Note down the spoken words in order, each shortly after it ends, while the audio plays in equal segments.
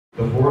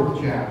the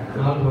 4th chapter,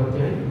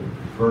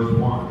 verse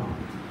 1.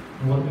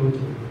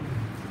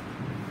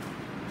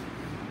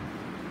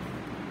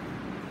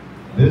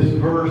 This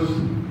verse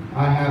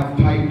I have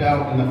typed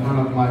out in the front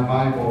of my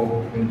Bible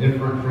in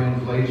different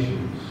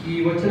translations. ఈ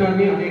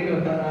వచనాన్ని అనేక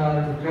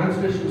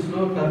translations లో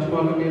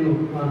తర్జుమాలో నేను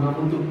నా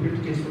ముందు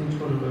ప్రింట్ చేసి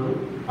ఉంచుకున్నాను.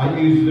 I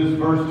use this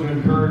verse to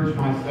encourage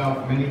myself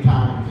many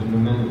times in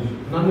the ministry.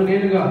 నన్ను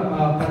నేనుగా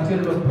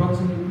పరిచర్యలో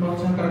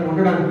ప్రోత్సాహకరంగా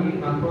ఉండడానికి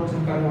ఆ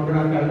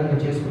విధంగా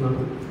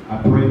చేసుకున్నాను. I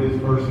pray this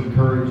verse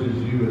encourages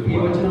you as well. ఈ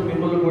వచనం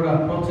మిమ్మల్ని కూడా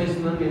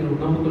ప్రోత్సహిస్తుందని నేను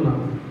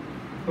నమ్ముతున్నాను.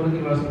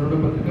 కొరింథీయులకు రాసిన 2వ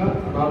పత్రిక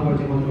 4వ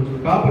వచనం.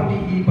 కాబట్టి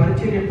ఈ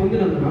పరిచర్య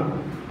పొందినందున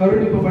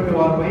కరుణింపబడ్డ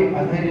వారిపై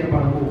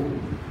అధైర్యపడము.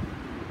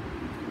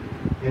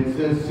 It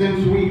says, since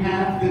we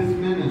have this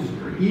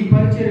ministry, ఈ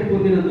పరిచర్య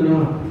పొందినందున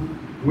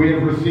we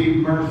have received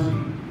mercy.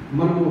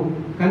 మనము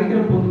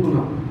కనికరం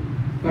పొందుకున్నాం.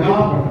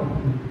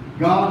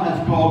 God has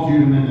called you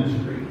to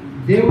ministry.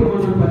 దేవుడు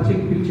మనల్ని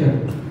పరిచర్యకు పిలిచాడు.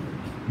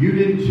 You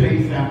didn't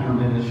chase after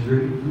ministry.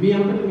 మీ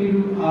అంతటా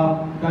మీరు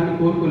దాన్ని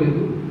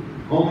కోరుకోలేదు.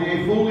 Only a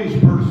foolish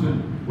person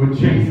would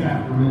chase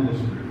after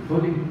ministry.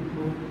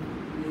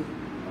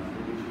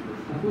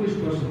 Foolish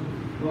person.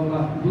 ఒక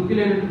బుద్ధి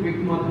లేని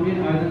వ్యక్తి మాత్రమే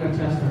ఆ విధంగా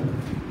చేస్తాడు.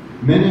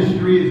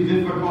 Ministry is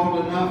difficult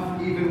enough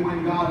even when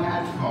God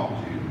has called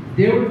you.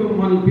 దేవుడు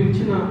మనం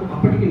పిలిచిన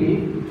అప్పటికి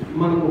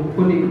మనము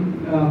కొన్ని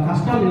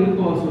కష్టాలు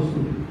ఎదుర్కోవాల్సి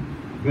వస్తుంది.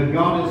 But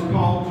God has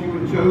called you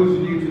and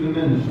chosen you to the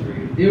ministry.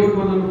 దేవుడు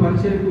మనల్ని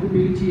పరిచర్యకు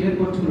పిలిచి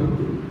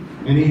ఏర్పరచుకున్నప్పుడు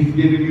and He's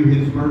given you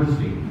His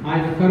mercy.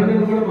 ఆయన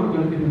కరుణను కూడా మనకు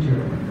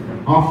అనుగ్రహించాడు.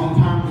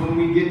 Oftentimes when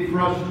we get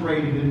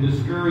frustrated and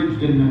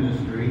discouraged in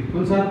ministry,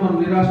 కొన్నిసార్లు మనం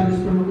నిరాశ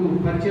నిస్పృహకు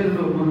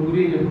పరిచర్యలో మనం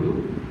గురైనప్పుడు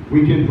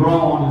we can draw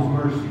on His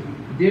mercy.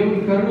 దేవుని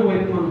కరుణ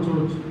వైపు మనం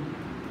చూడొచ్చు.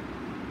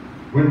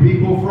 When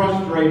people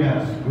frustrate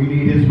us, we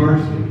need His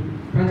mercy.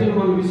 ప్రజలు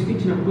మనం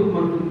విసిగించినప్పుడు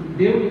మనకు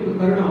దేవుని యొక్క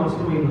కరుణ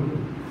అవసరమైనది.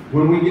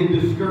 When we get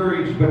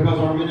discouraged because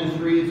our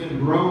ministry isn't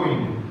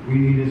growing, we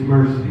need His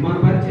mercy. మన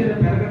పరిచర్య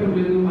పెరగడం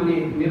లేదు అనే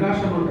నిరాశ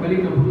మనం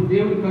కలిగినప్పుడు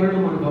దేవుని కరుణ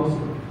మనకు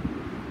అవసరం.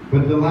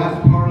 But the last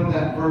part of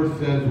that verse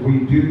says we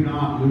do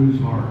not lose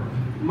heart.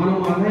 మనం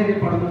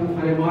అధైర్యపడము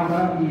అనే మాట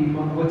ఈ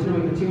వచనం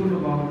యొక్క చివరిలో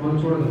మనం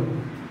చూడగలం.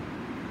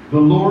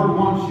 The Lord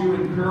wants you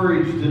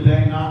encouraged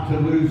today not to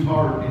lose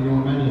heart in your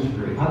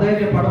ministry.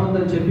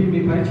 అధైర్యపడవద్దని చెప్పి మీ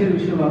పరిచర్య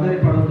విషయంలో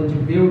అధైర్యపడవద్దని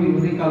చెప్పి దేవుడు ఈ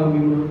ఉదయకాలం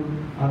మిమ్మల్ని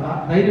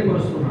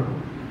ధైర్యపరుస్తున్నాడు.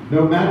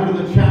 No matter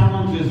the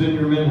challenges in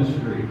your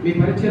ministry, మీ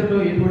పరిచర్యలో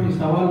ఎటువంటి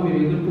సవాలు మీరు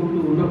ఎదుర్కొంటూ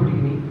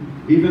ఉన్నప్పటికీ,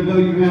 even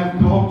though you have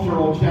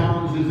cultural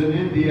challenges in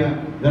India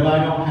that I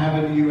don't have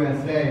in the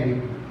USA,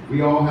 we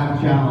all have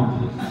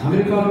challenges.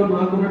 అమెరికాలో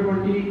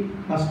నాకున్నటువంటి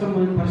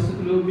కష్టమైన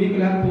పరిస్థితులు మీకు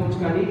లేకపోవచ్చు,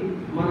 కానీ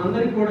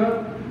మనందరికీ కూడా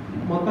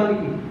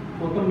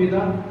మొత్తం మీద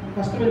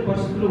కష్టమైన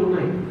పరిస్థితులు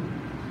ఉన్నాయి.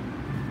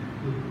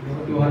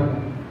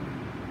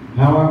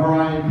 However,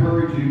 I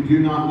encourage you, do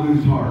not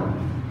lose heart.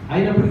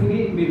 అయినప్పటికీ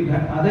మీరు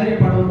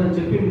అధైర్యపడవద్దని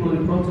చెప్పి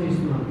మిమ్మల్ని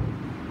ప్రోత్సహిస్తున్నాను.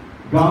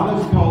 God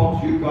has called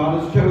you, God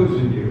has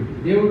chosen you.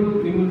 దేవుడు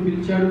మిమ్మల్ని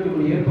పిలిచాడు,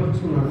 మిమ్మల్ని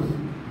ఏర్పరచుకున్నాడు.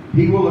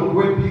 He will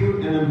equip you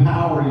and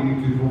empower you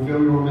to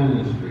fulfill your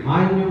ministry.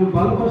 ఆయన మిమ్మల్ని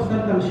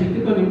బలపరుస్తాడు, తన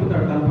శక్తితో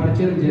నింపుతాడు తన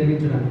పరిచర్య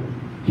జరిగించడానికి.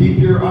 Keep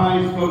your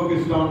eyes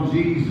focused on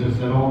Jesus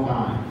at all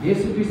times.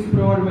 యేసుక్రీస్తు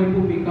ప్రభువు వైపు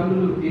మీ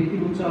కన్నులు ఎత్తి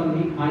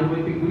ఉంచాలని, ఆయన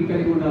వైపు గురి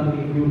కలిగి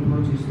ఉండాలని మిమ్మల్ని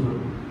ప్రోత్సహిస్తున్నాను.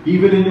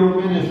 Even in your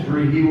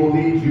ministry, He will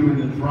lead you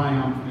into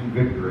triumph and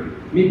victory.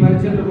 మీ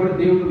పరిచర్యలో కూడా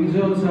దేవుడు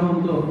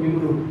విజయోత్సవంతో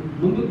మిమ్మల్ని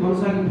ముందుకు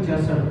కొనసాగింపు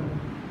చేస్తాడు.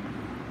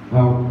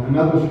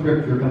 Another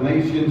scripture,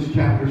 Galatians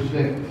chapter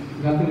 6.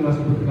 గలాతీయులకు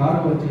రాసిన పత్రిక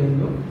 6వ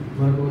అధ్యాయంలో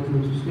మరొక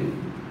వచనం చూస్తే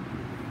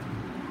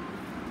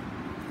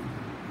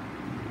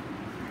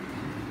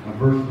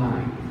verse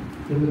 9.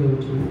 9వ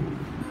వచనం,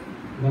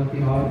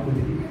 గలాతీయులు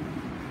 6:9.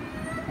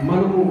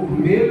 మనము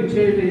మేలు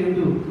చేయుట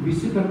యందు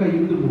విసుకక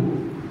యుందుము,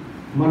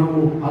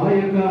 మనము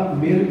అలయక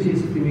మేలు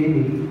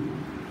చేసితిమేని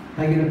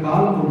తగిన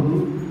కాలమందు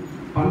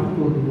పంట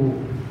కోతుము.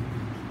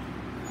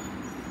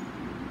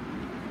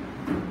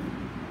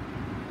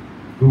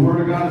 The Word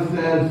of God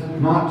says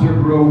not to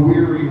grow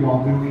weary while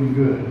doing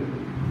good.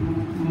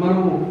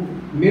 మనము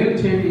మేలు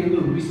చేయడం యందు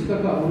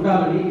విసుకక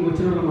ఉండాలని ఈ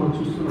వచనంలో మనం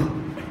చూస్తున్నాం.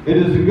 It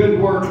is a good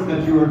work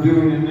that you are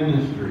doing in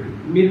ministry.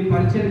 మీరు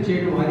పరిచర్య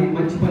చేయడం అది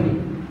మంచి పని.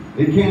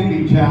 It can be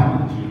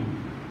challenging.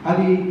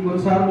 అది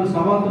కొన్నిసార్లు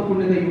సవాలుతో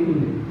కూడినదై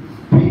ఉంటుంది.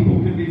 People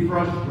can be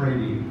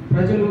frustrating.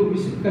 ప్రజలు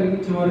విసుగు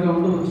కలిగించేవారుగా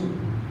ఉండవచ్చు.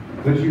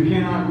 But you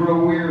cannot grow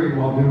weary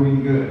while doing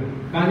good.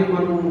 కానీ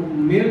మనము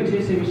మేలు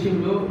చేసే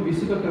విషయంలో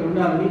విసుగక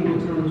ఉండాలని ఈ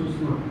వచనంలో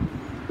చూస్తున్నాం.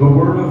 The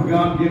Word of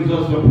God gives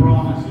us a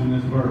promise in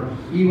this verse.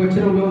 ఈ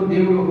వచనంలో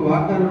దేవుడు ఒక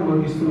వాగ్దానం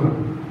మనకు ఇస్తున్నాడు.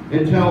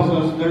 It tells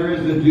us there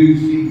is a due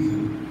season.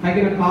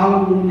 తగిన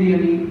కాలం ఉంది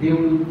అని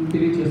దేవుడు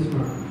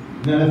తెలియజేస్తున్నాడు.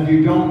 That if you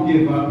don't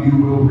give up, you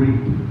will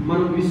reap.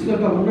 మనం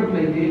విసుగక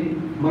ఉన్నట్లయితే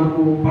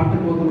మనము పంట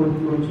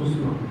కోతమని మనం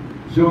చూస్తున్నాం.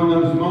 So in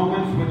those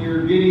moments when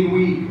you're getting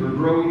weak or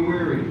growing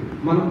weary,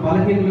 మనం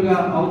బలహీనులుగా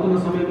అవుతున్న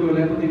సమయంలో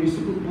లేకపోతే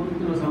విసుగు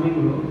పొందుతున్న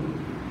సమయంలో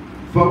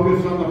focus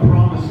on the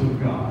promise of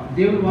God.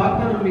 దేవుని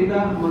వాగ్దానం మీద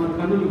మన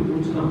కన్నులు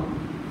ఉంచుదాం.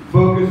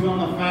 Focus on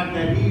the fact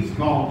that He's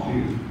called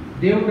you.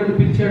 దేవుడు నన్ను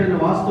పిలిచాడన్న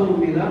వాస్తవం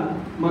మీద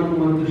మన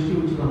దృష్టి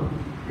ఉంచుదాం.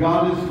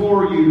 God is for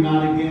you,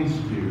 not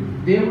against you.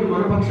 దేవుడు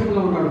మన పక్షంగా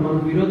ఉన్నాడు,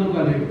 మనకు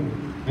విరోధంగా లేడు.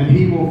 And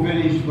He will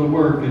finish the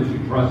work as you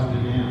trust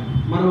in Him.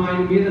 మనం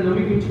ఆయన మీద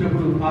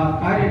నమ్మికించినప్పుడు ఆ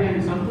కార్యాన్ని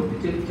ఆయన సంపూర్తి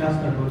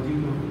చేస్తాడు మన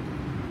జీవితంలో.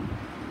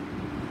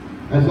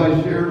 As I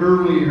shared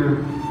earlier,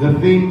 the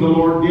theme the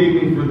Lord gave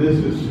me for this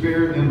is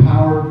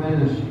Spirit-empowered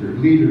ministry,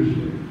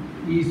 leadership.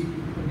 ఈ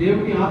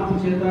దేవుని ఆత్మ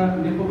చేత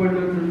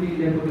నింపబడినటువంటి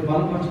లేకపోతే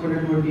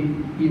బలపరచబడినటువంటి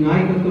ఈ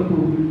నాయకత్వపు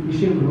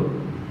విషయంలో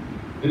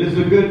it is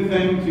a good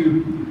thing to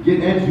get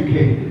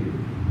educated.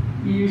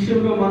 ఈ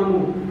విషయంలో మనము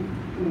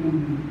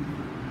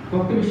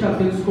కొత్త విషయాలు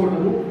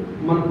తెలుసుకోవడము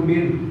మనకు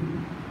మేలు.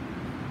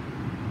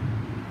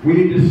 We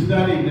need to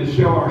study to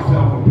show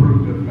ourselves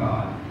approved of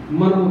God.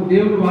 మనము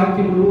దేవుని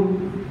వాక్యమును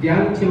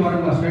ధ్యానించే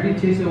వారుగా, స్టడీ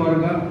చేసే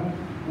వారుగా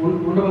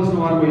ఉండవలసిన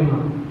వారమై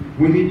ఉన్నాం.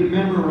 We need to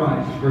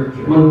memorize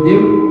scripture. మనం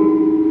దేవుని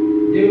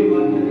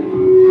వాక్యాన్ని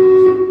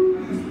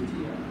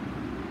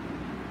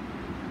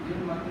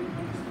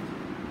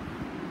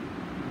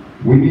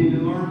We need to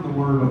learn the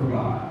word of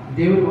God.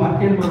 దేవుని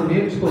వాక్యాన్ని మనం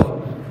నేర్చుకోవాలి.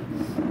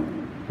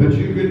 But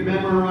you could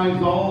memorize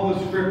all the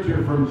scripture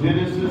from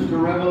Genesis to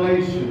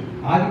Revelation.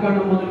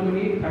 ఆదికాండం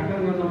మొదలుకొని ప్రకటన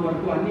గ్రంథం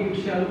వరకు అన్ని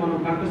విషయాలు మనం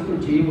కంఠస్థం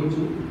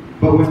చేయవచ్చు.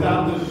 But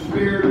without the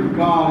Spirit of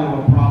God, it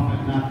will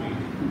profit nothing.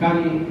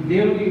 కానీ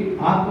దేవుని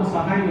ఆత్మ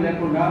సహాయం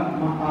లేకుండా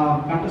ఆ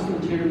కంఠస్థం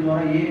చేయడం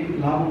ద్వారా ఏ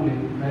లాభం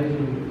లేదు,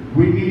 ప్రయోజనం లేదు.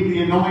 We need the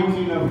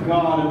anointing of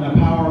God and the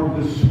power of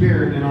the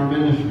Spirit in our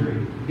ministry.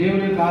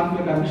 దేవుని యొక్క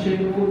ఆత్మక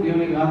అభిషేకము,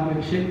 దేవుని యొక్క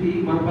ఆత్మక శక్తి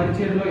మన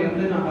పరిచర్యలో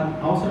ఎంతైనా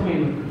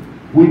అవసరమైనది.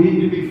 We need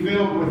to be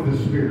filled with the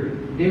Spirit.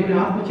 దేవుని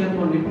ఆత్మ చేత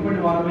మనం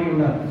నింపబడిన వారమై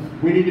ఉండాలి.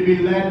 We need to be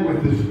led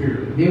with the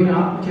Spirit. దేవుని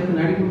ఆత్మ చేత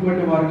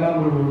నడిపింపబడిన వారుగా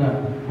మనం ఉండాలి.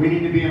 We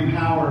need to be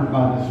empowered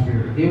by the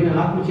Spirit. దేవుని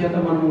ఆత్మ చేత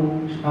మనము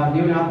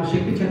దేవుని ఆత్మ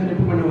శక్తి చేత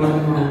నింపబడిన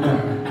వారుగా మనం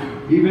ఉండాలి.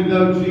 Even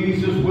though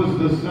Jesus was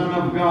the Son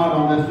of God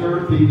on this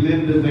earth, He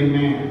lived as a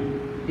man.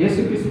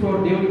 యేసుక్రీస్తు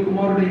దేవుని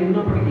కుమారుడై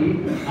ఉన్నప్పటికీ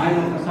ఆయన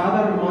ఒక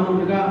సాధారణ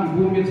మానవుడిగా ఈ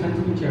భూమి మీద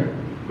సంచరించాడు.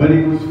 But He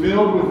was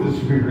filled with the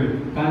Spirit.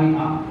 కానీ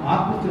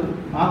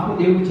ఆత్మ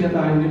దేవుని చేత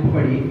ఆయన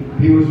నింపబడి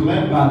He was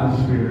led by the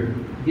Spirit.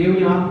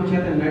 దేవుని ఆత్మ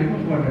చేత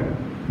నడిపించబడ్డాడు.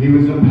 He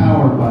was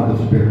empowered by the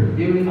Spirit.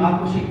 దేవుని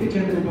ఆత్మ శక్తి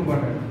చేత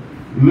నింపబడ్డాడు.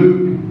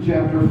 Luke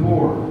chapter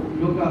 4.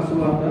 లూకా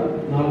సువార్త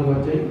 4వ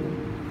అధ్యాయం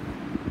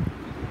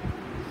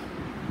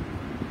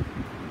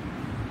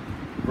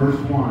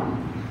Verse 1.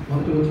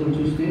 మొదటి వచనం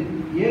చూస్తే,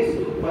 యేసు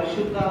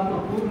పరిశుద్ధాత్మ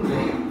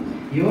పూర్ణుడై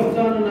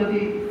యోర్దాను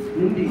నది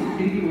నుండి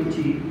తిరిగి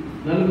వచ్చి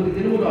 40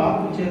 దినములు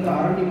ఆత్మ చేత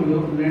అరణ్యములో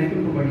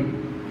నడిపింపబడి.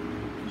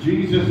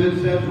 Jesus, it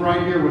says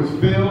right here, was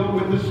filled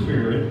with the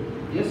Spirit.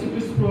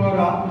 యేసుక్రీస్తు వారు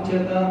ఆత్మ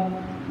చేత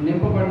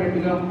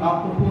నింపబడినట్టుగా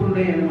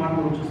ఆత్మపూర్ణుడై అనే మాట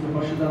మనం చూస్తున్నాం.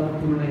 పరిశుద్ధాత్మ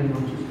పూర్ణుడై అని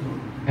మనం చూస్తున్నాం.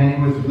 And He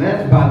was led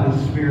by the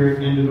Spirit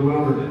into the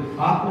wilderness.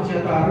 ఆత్మ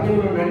చేత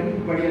అరణ్యంలో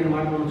నడిపింపబడి అనే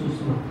మాట మనం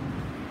చూస్తున్నాం.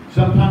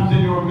 Sometimes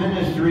in your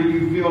ministry you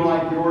feel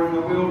like you're in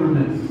the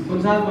wilderness.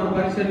 కొన్నిసార్లు మన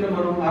పరిచర్యలో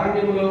మనం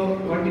అరణ్యములో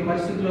వంటి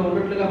పరిస్థితుల్లో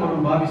ఉన్నట్లుగా మనం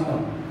భావిస్తాం.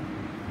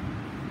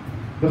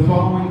 The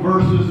following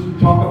verses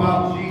talk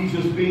about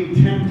Jesus being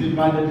tempted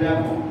by the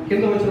devil.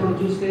 కింద వచనం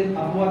చూస్తే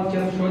అపవాది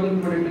చేత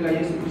శోధింపబడినట్టుగా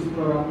యేసుక్రీస్తు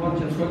వారు అపవాది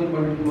చేత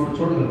శోధింపబడినట్టు మనం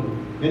చూడగలం.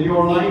 In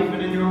your life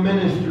and in your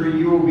ministry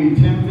you will be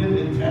tempted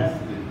and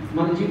tested.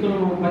 మన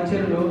జీవితంలో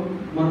పరిచర్యలో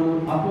మనం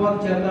అపవాది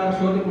చేత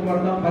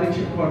శోధింపబడతాం,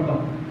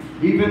 పరీక్షింపబడతాం.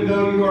 Even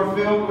though you are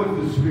filled with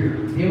the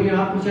Spirit. దేవుని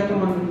ఆత్మ చేత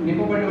మనం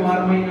నింపబడిన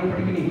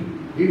వారమైనప్పటికీ,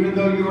 Even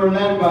though you are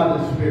led by the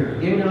Spirit.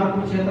 దేవుని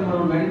ఆత్మ చేత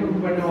మనం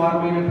నడిపింపబడిన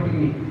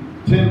వారమైనప్పటికీ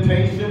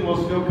Temptation will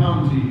still come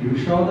to you.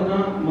 శోధన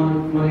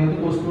మన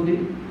ఎదురుకు వస్తుంది.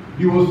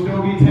 You will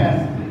still be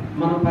tested.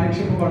 మనం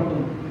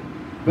పరీక్షింపబడతాం.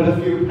 But if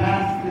you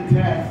pass the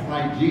test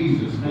like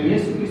Jesus did,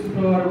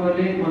 యేసుక్రీస్తు వారి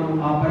వలె మనం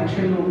ఆ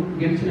పరీక్షను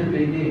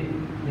నెగ్గినట్లయితే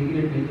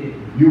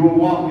you will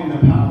walk in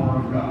the power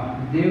of God.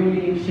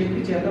 దేవుని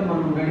శక్తి చేత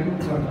మనం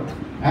నడిపింపబడతాం.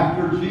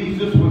 After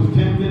Jesus was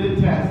tempted and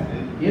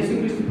tested,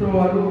 యేసుక్రీస్తు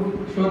వారు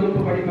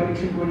శోధింపబడి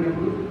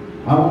పరీక్షింపబడినప్పుడు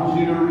I want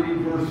you to read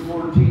verse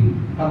 14.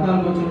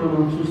 14వ వచనంలో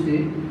మనం చూస్తే,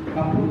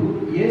 అప్పుడు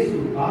యేసు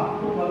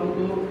ఆత్మ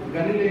బలముతో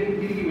గలిలయకు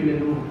తిరిగి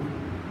వెళ్ళెను.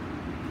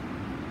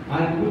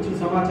 ఆయన గురించిన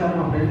సమాచారం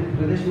ఆ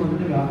ప్రదేశం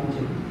అంతటా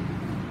వ్యాపించింది.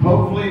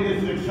 Hopefully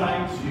this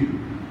excites you.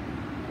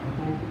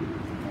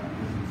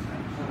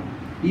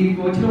 ఈ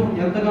వచనం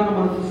ఎంతగానో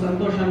మనకు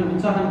సంతోషాన్ని,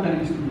 ఉత్సాహాన్ని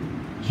కలిగిస్తుంది.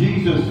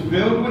 Jesus,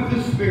 filled with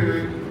the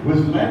Spirit,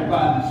 was led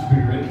by the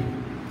Spirit.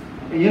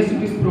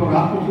 యేసుక్రీస్తు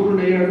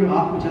ఆత్మపూర్ణుడయ్యాడు,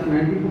 ఆత్మ చేత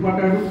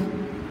నడిపింపబడ్డాడు.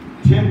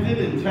 Tempted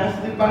and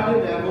tested by the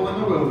devil in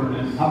the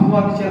wilderness.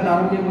 అపవాది చేత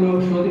అరణ్యములో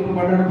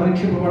శోధింపబడ్డాడు,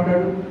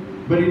 పరీక్షింపబడ్డాడు.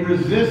 But He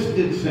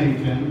resisted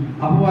Satan.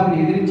 అపవాదిని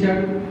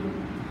ఎదిరించాడు.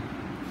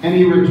 And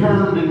He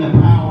returned in the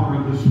power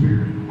of the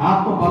Spirit.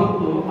 ఆత్మ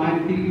బలంతో ఆయన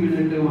తిరిగి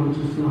వెళ్ళినట్టుగా మనం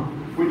చూస్తున్నాం.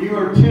 When you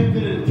are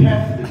tempted and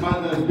tested by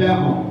the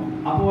devil,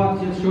 అపవాది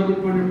చేత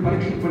శోధింపబడి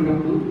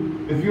పరీక్షింపబడినప్పుడు,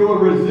 if you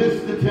will resist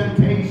the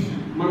temptation,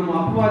 మనం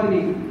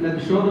అపవాదిని లేదా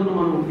శోధనను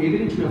మనం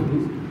ఎదిరించినప్పుడు,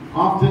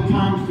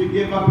 oftentimes to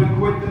give up and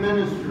quit the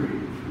ministry.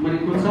 మరి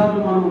కొన్నిసార్లు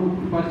మనం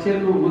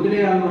పరిచర్యను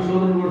వదిలేయాలన్న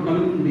శోధన కూడా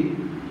కలుగుతుంది.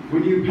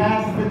 When you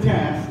pass the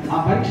test, ఆ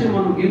పరీక్షను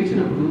మనం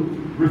గెలిచినప్పుడు,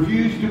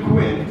 refuse to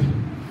quit,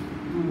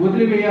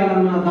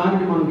 వదిలివేయాలన్న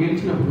దానిని మనం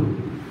గెలిచినప్పుడు,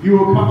 you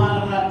will come out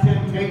of that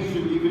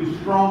temptation even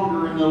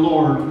stronger in the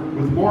Lord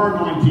with more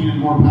anointing and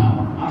more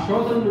power. ఆ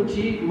శోధన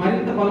నుంచి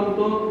మరింత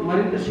బలముతో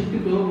మరింత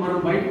శక్తితో మనం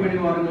బయటపడే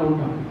వారంగా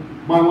ఉంటాం.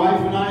 My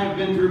wife and I have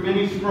been through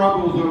many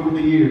struggles over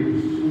the years.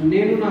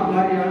 నేను నా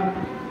భార్య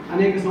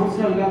అనేక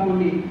సంవత్సరాలుగా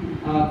కొన్ని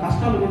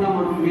కష్టాలు కూడా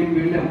మేము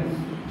వెళ్ళాం.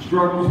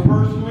 Struggles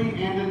personally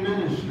and in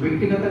ministry.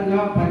 వ్యక్తిగతంగా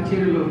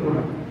పరిచర్యలో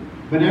కూడా.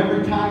 But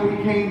every time we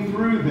came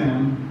through them,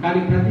 కానీ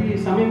ప్రతి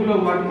సమయంలో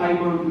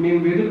మేము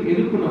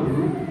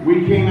ఎదుర్కొన్నప్పుడు we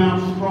came out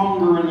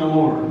stronger in the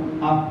Lord.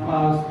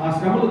 ఆ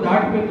శ్రమలు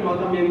దాటిపోయిన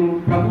తర్వాత మేము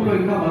ప్రభువులో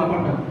ఇంకా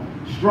బలపడ్డాం.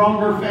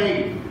 Stronger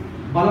faith.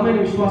 బలమైన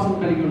విశ్వాసం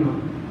కలిగి ఉన్నాం.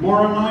 More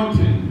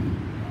anointing.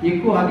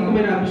 ఎక్కువ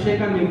అధికమైన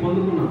అభిషేకాన్ని మేము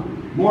పొందుకున్నాం.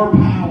 More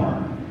power.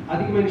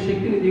 అధికమైన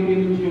శక్తిని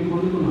దేవుని నుంచి మేము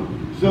పొందుకున్నాం.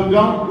 So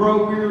don't grow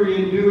weary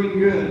in doing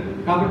good.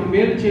 కాబట్టి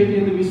మేలు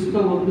చేయడం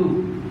విసుగవద్దు.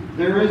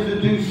 There is a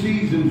due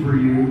season for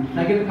you.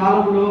 తగిన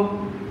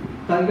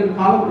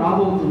కాలం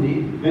రాబోతుంది.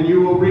 And you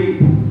will reap.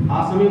 ఆ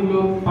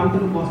సమయంలో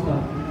పంటను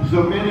కోస్తారు. So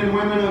men and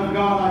women of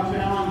God, I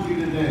challenge you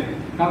today.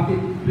 కాబట్టి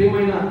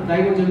ప్రియమైన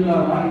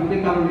దైవజనులారా, ఈ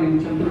ఉదయకాలం నేను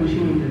చెప్తున్న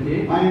విషయం ఏంటంటే,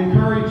 I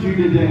encourage you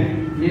today.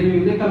 నేను ఈ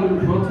ఉదయకాలం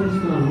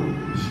ప్రోత్సహిస్తున్నాను.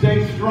 Stay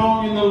strong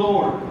in the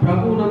Lord.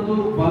 ప్రభువునందు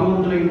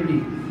బలవంతులైండి.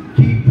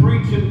 Keep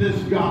preaching this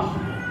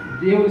gospel.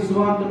 దేవుని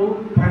సువార్తను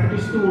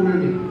ప్రకటిస్తూ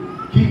ఉండండి.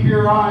 Keep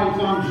your eyes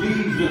on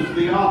Jesus,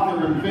 the author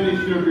and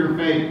finisher of your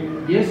faith.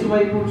 యేసు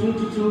వైపు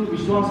చూచుచు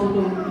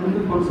విశ్వాసంతో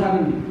ముందుకు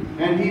కొనసాగండి.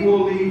 And he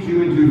will lead you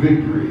into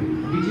victory.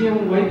 విజయం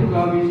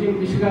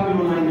దిశగా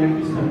మిమ్మల్ని ఆయన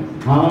నడిపిస్తాడు.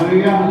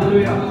 Hallelujah.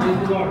 Hallelujah. Praise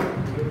the Lord.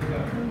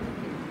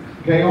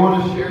 Okay, I want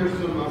to share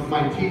some of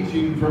my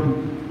teaching from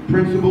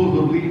Principles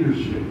of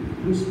Leadership.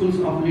 Principles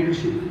of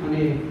Leadership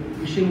అనే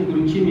విషయం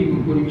గురించి మీకు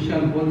కొన్ని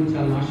విషయాలు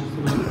బోధించాలని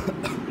ఆశిస్తున్నాను.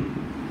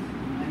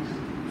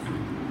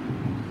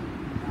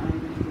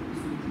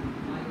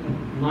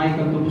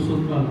 నాయకత్వ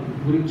సూత్రాల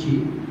గురించి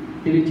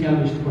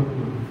తెలియచేయాలని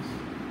ఇష్టపడుతున్నాను.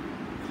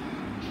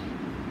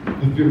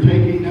 If you're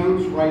taking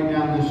notes, write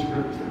down this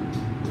scripture.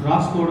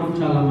 రాసుకోవడం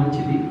చాలా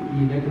మంచిది.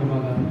 ఈ లేఖన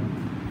భాగాలు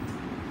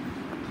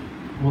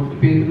 1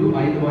 పేతురు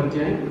 5వ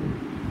అధ్యాయం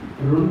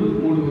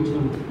 2-3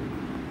 వచనములు.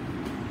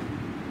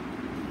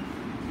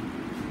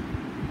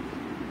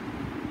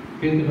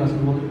 పేతురు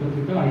రాసిన మొదటి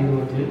పత్రిక 5వ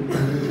అధ్యాయం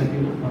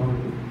చదివిన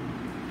పర్వాలేదు.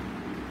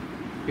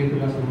 పేతురు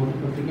రాసిన మొదటి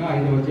పత్రిక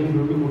 5వ అధ్యాయం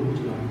 2-3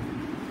 వచనాలు.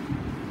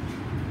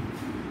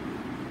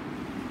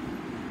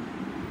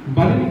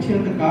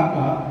 బలినిచ్చేంత కాక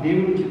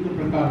దేవుని చిత్త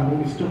ప్రకారము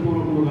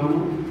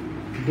ఇష్టపూర్వకముగాను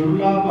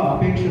దుర్లాభ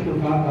అపేక్షతో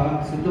కాక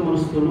సిద్ధ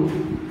మనసుతోను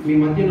మీ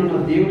మధ్యనున్న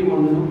దేవుని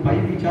మందును పై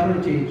విచారణ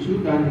చేయొచ్చు,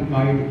 దాన్ని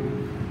కాయడు.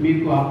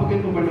 మీకు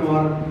అప్పగింపబడిన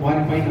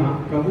వారిపైన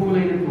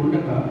ప్రభువులైనట్టు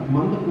ఉండక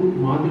మందకు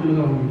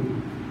మాదిరులుగా ఉంది.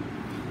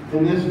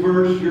 In this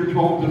verse, you're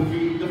told to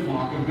feed the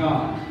flock of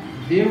God.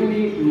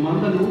 దేవుని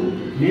మందను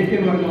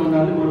మేపేవారుగా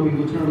ఉండాలి. మనం ఈ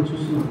వచనాలు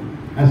చూస్తున్నాం.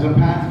 As a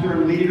pastor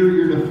and leader,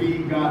 you're to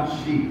feed God's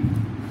sheep.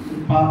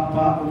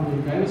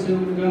 దైవ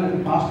సేవకుడిగా లేదా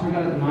పాస్టర్గా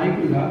లేదా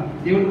నాయకుడిగా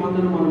దేవుని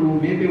మందను మనము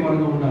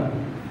మేపేవారుగా ఉండాలి.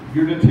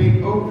 You're to take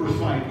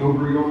oversight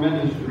over your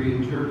ministry in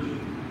church.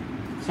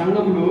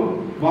 సంఘంలో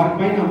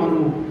వారిపైన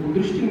మనము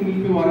దృష్టిని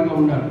నిలిపేవారుగా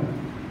ఉండాలి.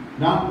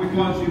 Not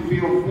because you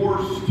feel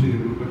forced to,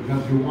 but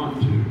because you want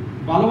to.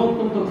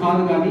 బలవంతంతో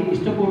కాదు కానీ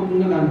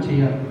ఇష్టపూర్వకంగా దాన్ని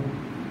చేయాలి.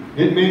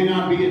 It may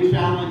not be a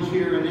challenge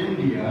here in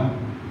India,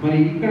 మరి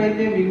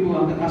ఇక్కడైతే మీకు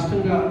అంత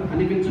కష్టంగా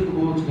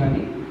అనిపించకపోవచ్చు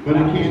కానీ, but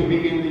it can be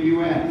in the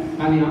U.S.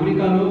 కానీ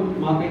అమెరికాలో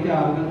మాకైతే ఆ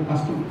విధంగా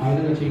కష్టం, ఆ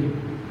విధంగా చేయడం.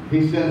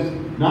 He says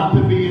not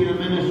to be in the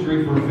ministry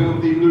for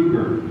filthy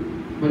lucre.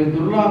 మరి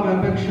దుర్లాభ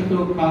అపేక్షతో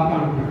కాక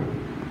అంటున్నాడు.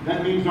 That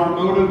means our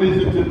motive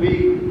isn't to be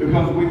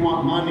because we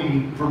want money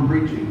from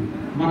preaching.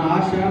 మన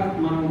ఆశ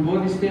మనం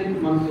బోధిస్తే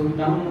మనకు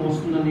ధనం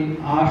వస్తుందని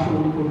ఆశ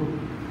ఉండకూడదు.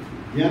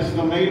 Yes,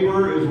 the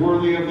laborer is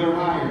worthy of their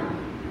hire.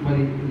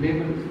 మరి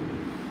లేబర్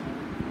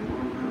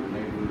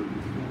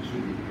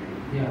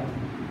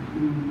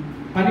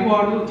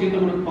పనివాడు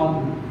జీతమునకు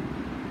పాత్రుడు.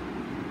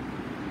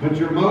 But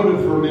your motive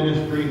for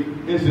ministry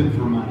isn't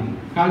for money.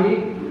 కానీ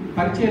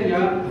పరిచర్య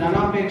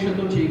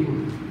ధనాపేక్షతో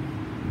చేయకూడదు.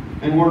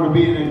 And we're to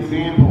be an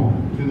example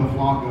to the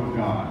flock of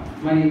God.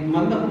 మరి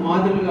మందకు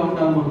మాదిరిగా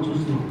ఉండాలని మనం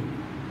చూస్తున్నాం.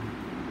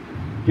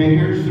 Okay,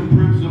 here's some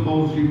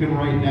principles you can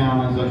write down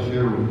as I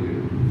share with you.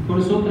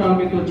 కొన్ని సూత్రాలు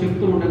మీతో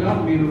చెప్తూ ఉండగా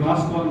మీరు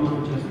రాసుకోవాలని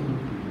మనం చేస్తున్నాం.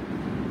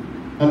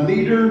 A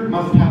leader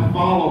must have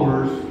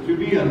followers to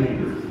be a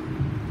leader.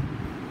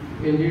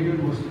 A leader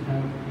must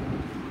have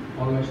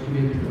followers to be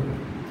a leader.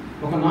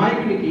 ఒక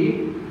నాయకునికి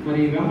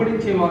మరి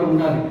వెంబడించేవారు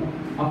ఉండాలి,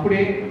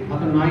 అప్పుడే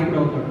అతను నాయకుడు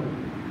అవుతాడు.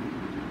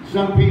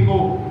 Some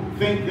people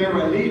think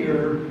they're a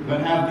leader but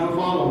have no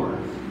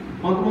followers.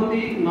 కొంతమంది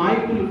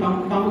నాయకులు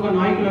తమగా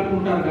నాయకులు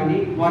అనుకుంటారు కానీ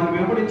వారిని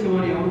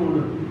వెంబడించేవారు ఎవరు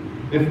ఉండరు.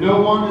 If no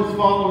one is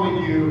following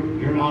you,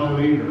 you're not a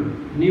leader.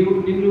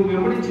 నిన్ను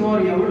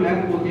వెంబడించేవారు ఎవరు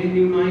లేకపోతే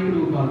నీవు నాయకుడు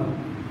కాదు.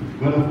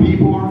 But if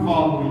people are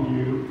following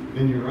you,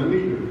 then you're a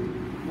leader.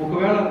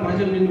 ఒకవేళ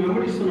ప్రజలు నిన్ను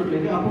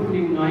వెంబడిస్తున్నట్లయితే అప్పుడు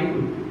నీవు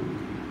నాయకుడు.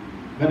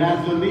 But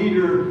as a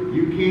leader,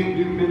 you can't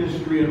do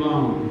ministry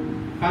alone.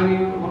 కానీ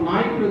ఒక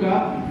నాయకుడిగా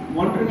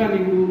ఒంటరిగా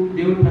నీవు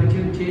దేవుని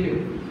పరిచయం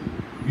చేయలేవు.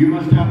 You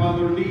must have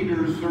other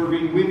leaders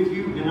serving with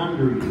you and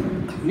under you.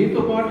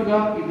 నీతో పాటుగా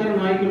ఇతర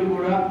నాయకులు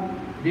కూడా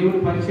దేవుని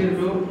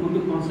పరిచర్యలో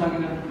ముందుకు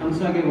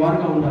కొనసాగే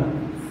వారుగా ఉండాలి.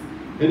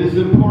 It is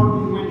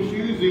important when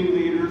choosing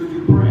leaders to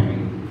pray.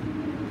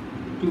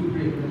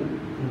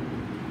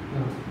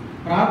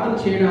 ప్రార్థన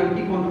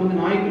చేయడానికి కొంతమంది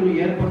నాయకులను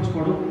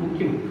ఏర్పరచుకోవడం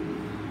ముఖ్యం,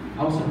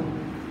 అవసరం.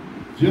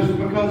 Just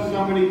because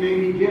somebody may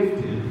be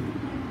gifted,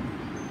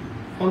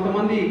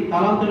 కొంతమంది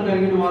తలాంతులు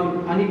కలిగిన వారు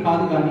అని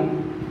కాదు, కానీ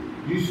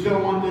you still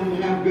want them to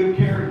have good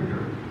character.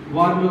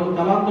 వారిలో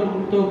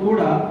తలాంతులతో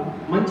కూడా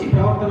మంచి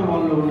ప్రవర్తన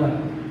వాళ్ళలో ఉండాలి.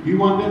 You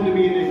want them to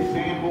be an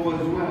example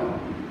as well.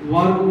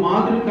 వారు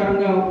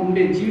మాదిరికరంగా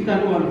ఉండే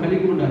జీవితాన్ని వారు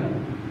కలిగి ఉండాలి.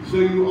 So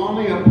you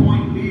only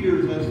appoint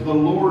leaders as the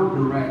Lord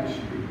directs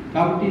you.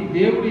 కాబట్టి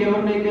దేవుడు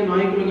ఎవరినైతే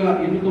నాయకులుగా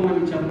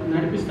ఎన్నుకోమని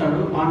నడిపిస్తాడో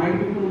ఆ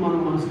నడిపింపును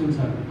మనం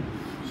అనుసరించాలి.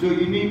 So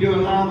you need to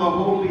allow the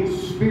Holy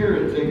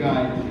Spirit to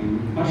guide you.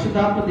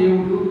 పరిశుద్ధాత్మ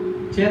దేవుడు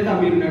చేత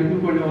మీరు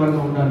నడిపించుకునే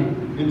వారుగా ఉండాలి.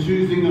 And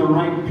choosing the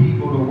right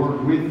people to work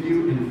with you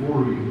and for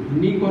you.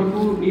 నీ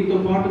కొరకు నీతో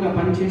పాటుగా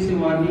పనిచేసే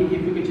వారిని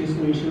ఎంపిక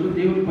చేసుకునే విషయంలో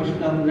దేవుని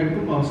పరిశుద్ధాత్మ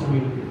నడిపింపు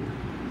అవసరమైనది.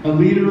 A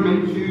leader may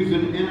choose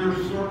an inner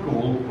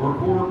circle or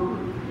core group.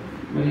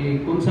 మరి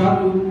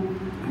కొన్నిసార్లు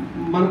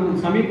మనకు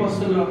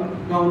సమీపస్తులుగా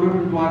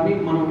ఉన్నటువంటి వారిని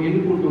మనం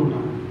ఎన్నుకుంటూ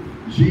ఉంటాం.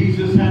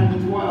 Jesus had the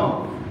 12.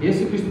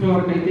 యేసుక్రీస్తు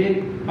వారికి అయితే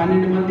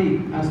 12 మంది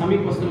ఆ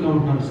సమీపస్తులుగా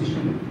ఉంటారు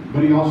శిష్యులు.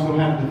 But he also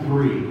had the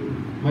 3.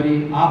 మరి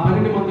ఆ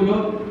 12 మందిలో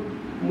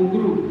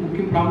ముగ్గురు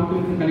ముఖ్య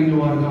ప్రాముఖ్యత కలిగిన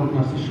వారుగా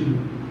ఉంటారు శిష్యులు.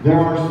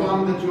 There are some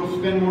that you'll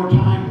spend more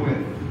time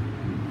with.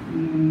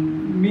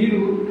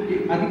 మీరు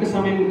అధిక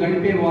సమయం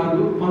గడిపే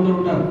వారు కొందరు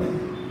ఉంటారు.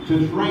 To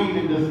train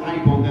and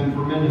disciple them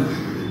for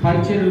ministry.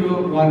 పరిచర్యలో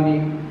వారిని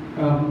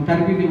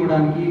తరబిది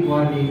ఇవ్వడానికి,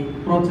 వారిని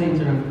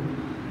ప్రోత్సహించడానికి.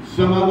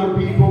 Some other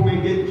people may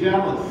get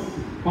jealous.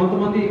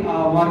 కొంతమంది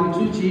వారిని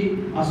చూసి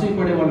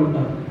అసూయపడే వాళ్ళు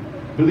ఉంటారు.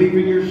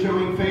 Believing you're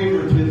showing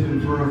favoritism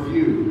for a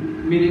few.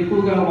 మీరు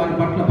ఎక్కువగా వారి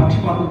పట్ల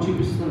పక్షపాతం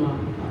చూపిస్తున్నారు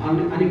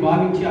అని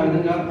భావించి ఆ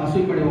విధంగా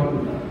అసూయపడే వాళ్ళు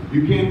ఉంటారు.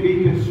 You can't be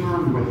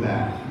concerned with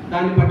that.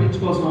 దాన్ని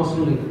పట్టించుకోవాల్సిన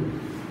అవసరం లేదు.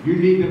 You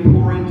need to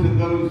pour into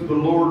those the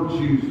Lord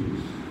chooses.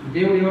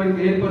 దేవుడు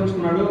ఎవరిని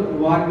ఏర్పరచుకున్నాడో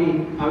వారిని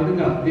ఆ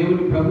విధంగా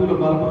దేవుని ప్రభువులో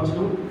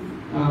బలపరచడం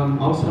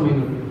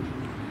అవసరమైనది.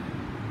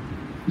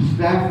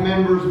 Staff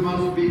members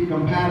must be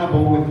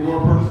compatible with your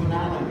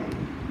personality.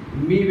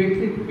 మీ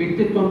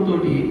వ్యక్తిత్వంతో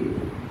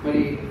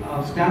మరి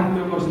స్టాఫ్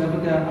మెంబర్స్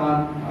లేకపోతే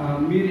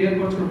మీరు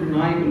ఏర్పరచుకున్న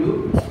నాయకులు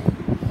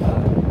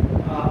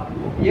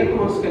ఏక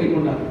మనసు కలిగి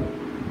ఉండాలి.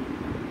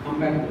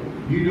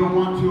 You don't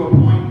want to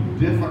appoint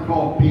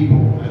difficult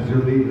people as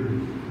your leaders.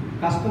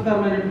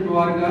 కష్టతరమైనటువంటి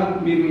వారుగా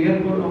మీరు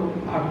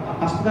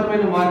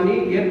కష్టతరమైన వారిని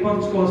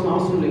ఏర్పరచుకోవాల్సిన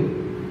అవసరం లేదు.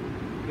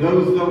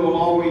 Those that will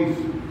always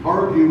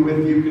argue with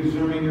you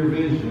concerning your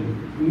vision.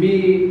 మీ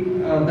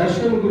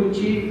దర్శనం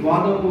గురించి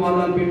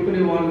వాదోపవాదాలు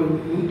పెట్టుకునే వాళ్ళు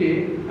ఉంటే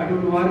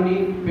అటువంటి వారిని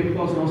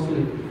పెట్టుకోవాల్సిన అవసరం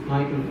లేదు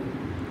నాయకులు.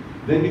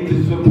 They need to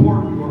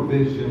support your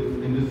vision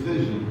and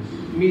decisions.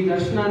 మీ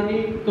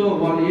దర్శనాన్నితో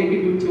వాళ్ళు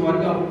ఏకీభవించే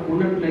వారుగా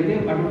ఉన్నట్లయితే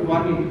అటువంటి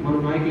వారిని మనం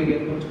నాయకులుగా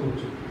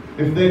ఏర్పరచుకోవచ్చు.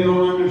 If they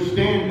don't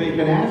understand, they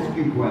can ask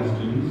you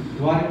questions.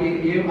 వారికి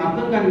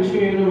అర్థం కాని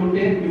విషయం ఏమైనా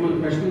ఉంటే మిమ్మల్ని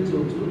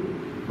ప్రశ్నించవచ్చు.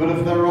 But if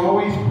they're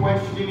always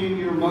questioning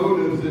your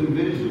motives and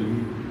vision,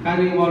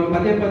 కానీ వాళ్ళు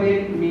పదే పదే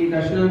మీ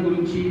దర్శనం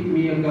గురించి,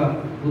 మీ యొక్క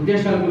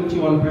ఉద్దేశాల గురించి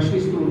వాళ్ళు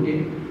ప్రశ్నిస్తూ ఉంటే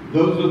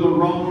those are the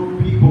wrong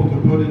people to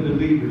put into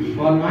leadership.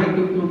 వాళ్ళ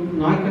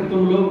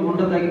నాయకత్వంలో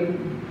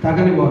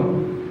తగని వారు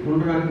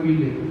ఉండడానికి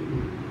వీల్లేదు.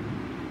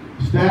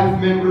 Staff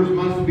members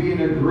must be in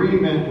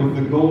agreement with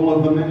the goal of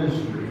the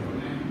ministry.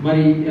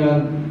 మరి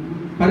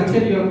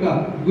పరిచర్య యొక్క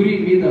గురి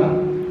మీద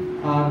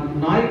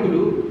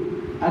నాయకులు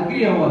అగ్రి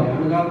అవ్వాలి,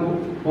 అనగా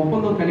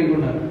ఒప్పందం కలిగి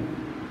ఉండాలి.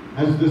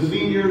 As the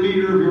senior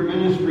leader of your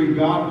ministry,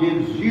 God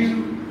gives you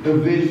the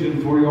vision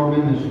for your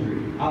ministry.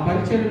 ఆ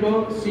పరిచర్యలో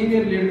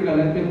సీనియర్ లీడర్గా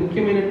లేకపోతే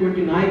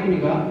ముఖ్యమైనటువంటి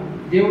నాయకునిగా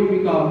దేవుడు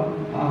మీకు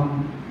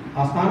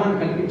ఆ స్థానాన్ని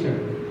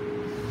కల్పించాడు.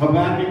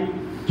 Habakkuk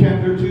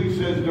chapter 2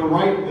 says to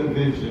write the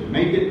vision,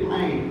 make it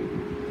plain.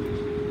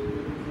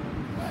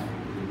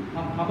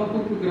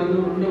 హబక్కూకు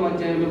గ్రంథం 2వ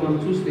అధ్యాయంలో మనం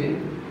చూస్తే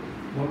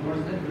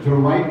To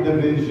write the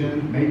vision,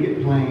 make it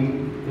plain.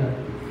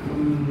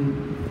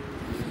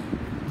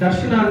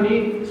 దర్శనాన్ని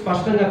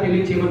స్పష్టంగా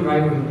తెలియచేయమని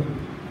రాయబడింది.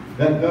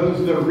 That those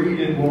that read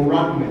it will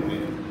run with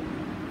it.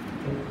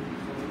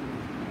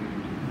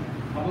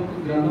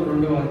 హబక్కూకు గ్రంథం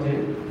 2వ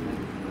అధ్యాయం.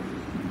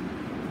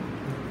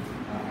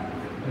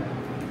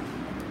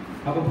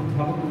 హబక్కూకు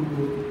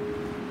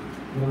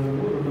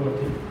గ్రంథము 2వ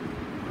అధ్యాయం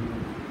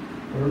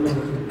 2వ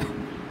వచనం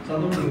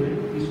చదవండి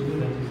తీసుకుంటే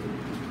దయచేసి.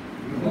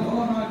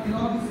 యెహోవా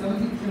నాకిలాగు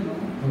సెలవిచ్చెను.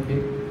 ఓకే.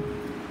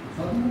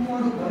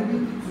 చదువువాడు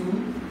పరిగెత్తుచు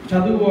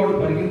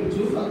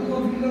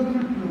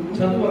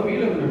చదువు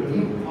వీలగినట్లు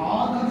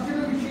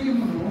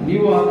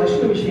నీవు ఆ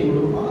దర్శన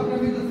విషయమును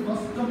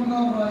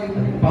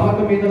పలక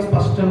మీద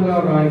స్పష్టంగా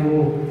వ్రాయము.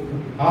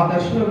 ఆ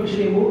దర్శన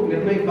విషయము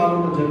నిర్ణయ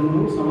కాలంలో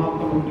జరుగును,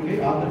 సమాప్తమవుటకై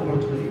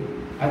ఆధారపడుచున్నది.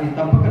 అది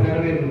తప్పక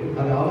నెరవేరును.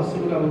 అది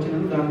ఆలస్యంగా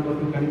వచ్చినను దాని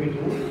కొరకు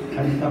కనిపెట్టును.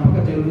 అది తప్పక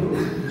జరుగును,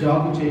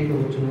 జాగు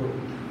చేయకవచ్చును.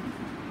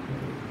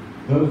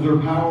 Those are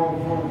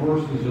powerful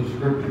verses of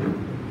scripture.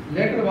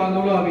 లేఖన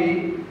భాగంలో అవి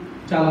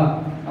చాలా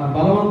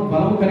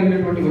బలము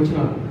కలిగినటువంటి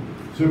వచనాలు.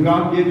 So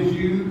God gives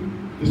you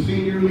the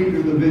senior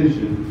leader the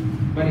vision.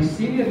 మరి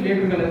సీనియర్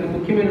లీడర్గా లేదా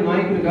ముఖ్యమైన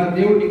నాయకుడిగా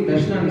దేవుడు నీకు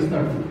దర్శనాన్ని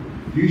ఇస్తాడు.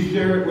 You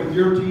share it with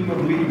your team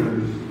of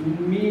leaders.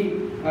 మీ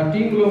ఆ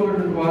టీంలో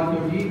ఉన్నటువంటి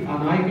వారితోటి ఆ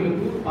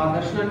నాయకులకు ఆ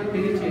దర్శనాన్ని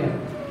తెలియచేయాలి.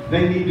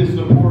 They need to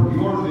support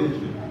your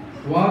vision.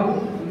 వారు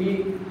మీ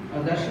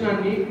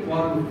దర్శనాన్ని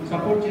వారు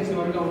సపోర్ట్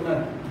చేసేవారుగా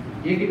ఉండాలి,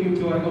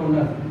 ఏకీభవించేవారుగా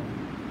ఉండాలి.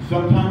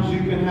 Sometimes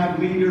you can have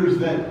leaders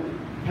that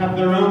have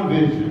their own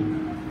vision.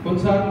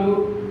 కొన్నిసార్లు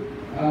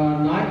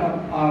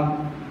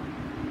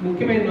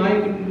ముఖ్యమైన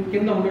నాయకుల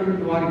కింద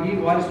ఉన్నటువంటి వారికి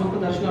వారి సొంత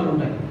దర్శనాలు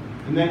ఉంటాయి.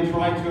 And they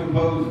try to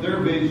impose their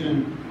vision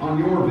on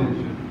your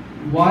vision.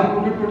 వారికి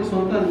ఉన్నటువంటి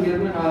సొంత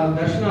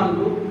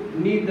దర్శనాలను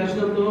నీ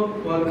దర్శనంతో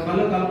వారు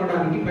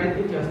కలపడానికి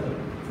ప్రయత్నం చేస్తారు.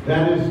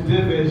 That is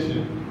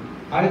division.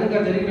 ఆ విధంగా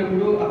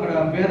జరిగినప్పుడు అక్కడ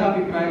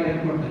భేదాభిప్రాయాలు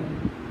ఏర్పడతాయి.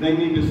 They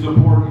need to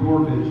support your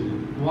vision.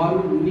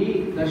 వారు నీ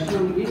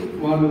దర్శనాన్ని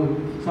వాళ్ళు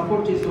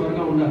సపోర్ట్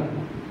చేసేవారుగా ఉండాలి.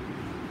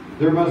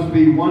 There must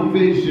be one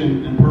vision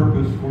and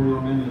purpose for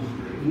your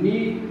ministry. నీ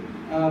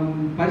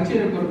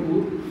పరిచయం కొరకు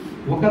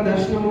ఒక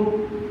దర్శనము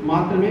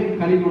మాత్రమే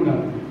కలిగి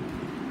ఉండాలి.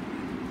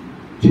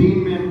 Team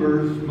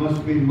members must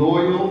be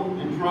loyal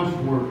and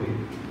trustworthy.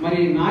 మరి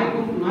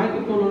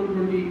నాయకత్వంలో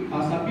ఉన్నటువంటి ఆ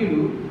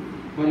సభ్యులు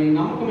మరి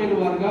నమ్మకమైన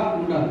వారుగా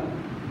ఉండాలి.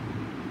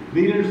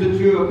 Leaders that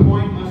you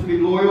appoint must be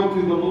loyal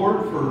to the Lord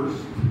first,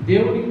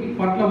 దేవునికి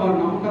పట్ల వారు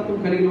నమ్మకత్వం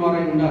కలిగిన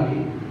వారై ఉండాలి.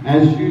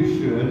 as you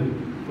should,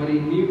 మరి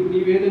నీ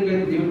విధంగా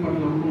దేవుని పట్ల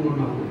నమ్మకంగా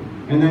ఉన్నావు.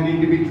 and they need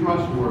to be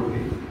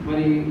trustworthy.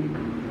 మరి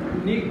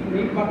నీ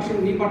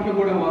పట్ల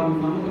కూడా వారు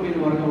నమ్మకమైన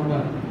వారుగా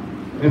ఉండాలి.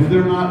 If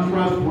they're not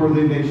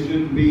trustworthy, they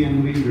shouldn't be in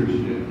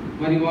leadership.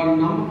 మరి వారు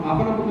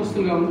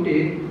అపనమ్మకస్తులుగా ఉంటే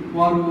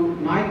వారు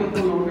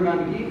నాయకత్వంలో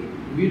ఉండడానికి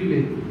వీలు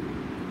లేదు.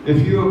 If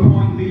you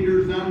appoint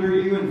leaders under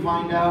you and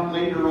find out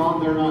later on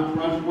they're not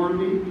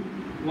trustworthy,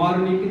 వారు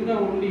నీ కింద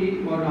ఉండి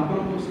వారు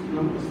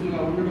నమ్మకస్తులుగా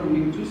ఉండడం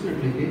నీకు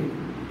చూసినట్లయితే,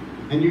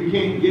 and you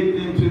can't get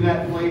them to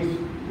that place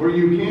where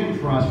you can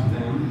trust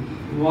them,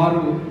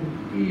 వారు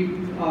ఈ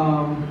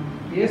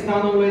ఏ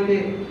స్థానంలో అయితే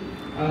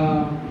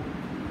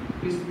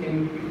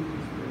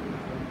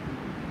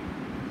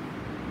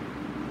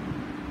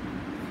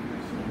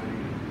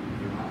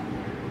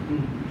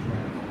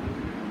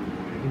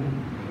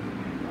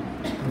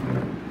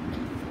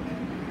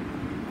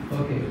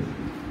ఓకే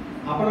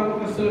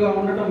అపనమ్మకస్తులుగా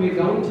ఉండటం మీరు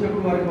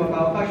గమనించినప్పుడు వారికి ఒక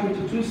అవకాశం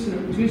ఇచ్చి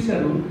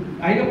చూశారు.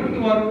 అయినప్పటికీ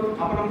వారు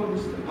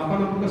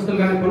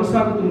అపనమ్మకస్తులుగానే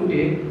కొనసాగుతూ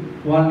ఉంటే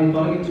వాళ్ళని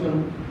తొలగించడం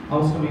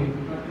అవసరమైంది.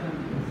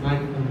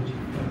 నాయకత్వం నుంచి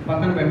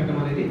పక్కన పెట్టడం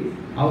అనేది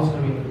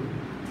అవసరమైంది.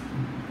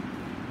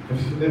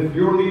 if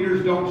your leaders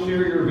don't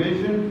share your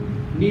vision,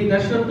 నీ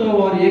దర్శనంతో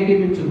వారు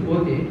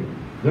ఏకీభించకపోతే,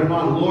 they're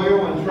not loyal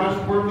and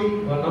trustworthy,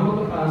 వారు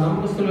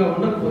నమ్మకస్తులుగా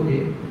ఉండకపోతే,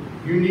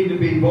 you need to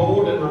be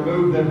bold and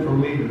remove them from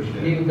leadership.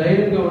 నీకు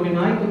ధైర్యంగా ఉండి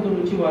నాయకత్వం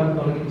నుంచి వారిని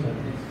తొలగించాలి.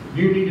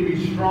 You need to be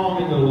strong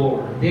in the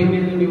Lord. దేవుని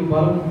యందు నీవు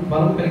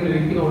బలం కలిగిన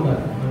వ్యక్తిగా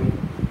ఉండాలి.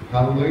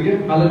 Hallelujah.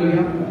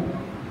 Hallelujah.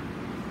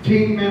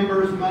 Team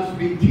members must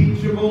be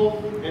teachable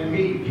and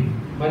meek.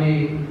 మరి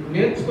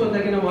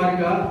నేర్చుకోదగిన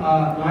వారిగా ఆ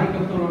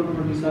నాయకత్వంలో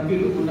ఉన్నటువంటి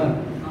సభ్యులు ఉండాలి,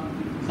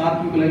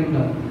 సాత్వికులై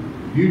ఉండాలి.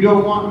 You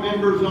don't want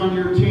members on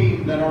your team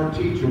that are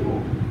teachable.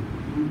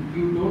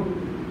 You don't want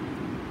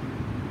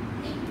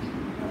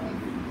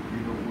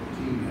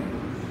team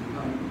members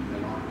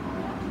that aren't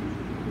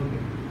teachable.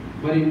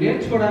 మరి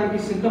నేర్చుకోవడానికి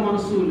సిద్ధ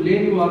మనసు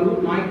లేని వారు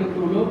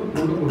నాయకత్వంలో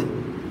ఉండకూడదు.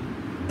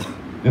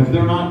 If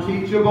they're not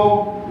teachable,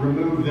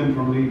 remove them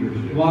from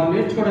leadership. వారు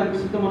నేర్చుకోవడానికి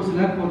సిద్ధ మనసు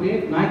లేకపోతే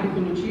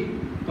నాయకత్వం నుంచి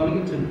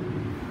తొలగించండి.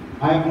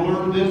 I have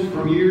learned this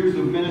from years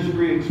of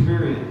ministry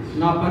experience.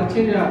 నా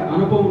పరిచర్య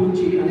అనుభవం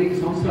నుంచి అనేక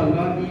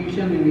సంవత్సరాలుగా ఈ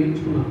విషయాన్ని నేను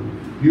నేర్చుకున్నాను.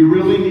 You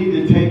really need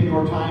to take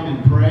your time and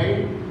pray.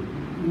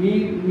 నీ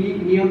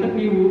అంతటి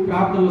నీవు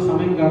ప్రార్థనలో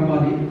సమయం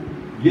గడపాలి.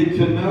 Get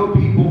to know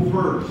people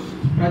first.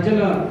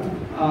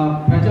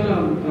 ప్రజల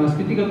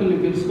స్థితిగతుల్ని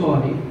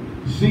తెలుసుకోవాలి.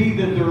 See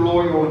that they're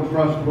loyal and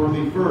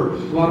trustworthy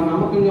first, వారు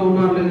నమ్మకంగా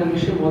ఉన్నారో లేదనే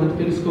విషయం మొదట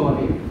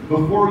తెలుసుకోవాలి.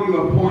 before you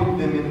appoint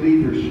them in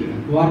leadership.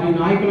 వారిని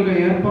నాయకులుగా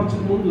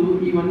ఏర్పరచక ముందు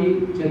ఇవన్నీ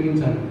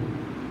జరిగించాలి.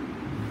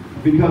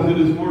 Because it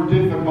is more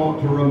difficult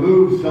to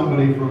remove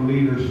somebody from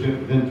leadership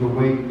than to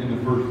wait in the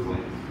first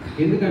place.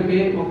 ఎందుకంటే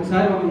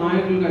ఒకసారి ఒక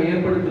నాయకులుగా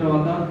ఏర్పడిన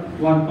తర్వాత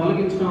వారిని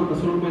తొలగించడం అంత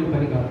సులభమైన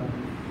పని కాదు.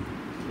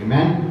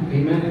 Amen.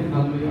 Amen.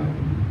 Hallelujah.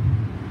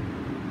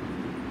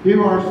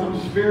 Here are some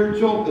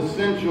spiritual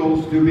essentials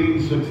to being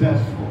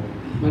successful.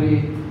 మరి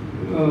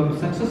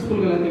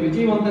సక్సెస్ఫుల్ గా అంటే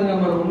విజయవంతంగా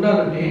మనం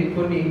ఉండాలంటే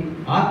కొన్ని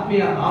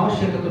ఆత్మీయ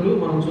ఆవశ్యకతలు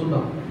మనం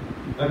చూద్దాం.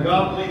 A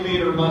godly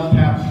leader must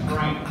have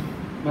strength.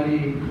 మరి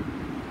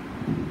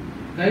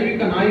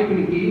దైవిక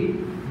నాయకునికి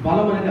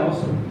బలం అనేది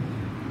అవసరం.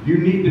 You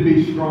need to be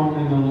strong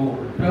in the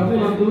Lord.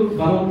 ప్రభువునందు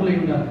బలవంతులై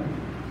ఉండాలి.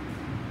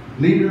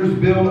 Leaders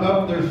build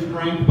up their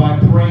strength by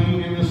praying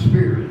in the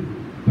Spirit.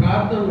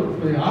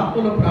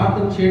 ఆత్మలో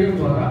ప్రార్థన చేయడం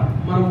ద్వారా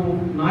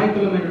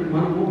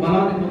మనము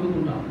బలాన్ని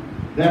పొందుకుంటాం.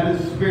 That is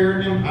Spirit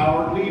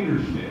empowered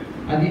leadership.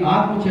 అది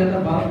ఆత్మ చేత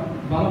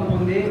బలం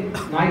పొందే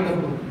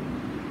నాయకత్వం.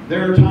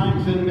 There are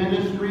times in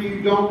ministry you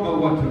don't know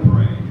what to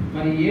pray.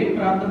 మరి ఏం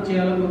ప్రార్థన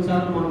చేయాలో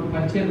కొన్నిసార్లు మనకు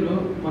పరిచర్యలో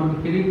మనకు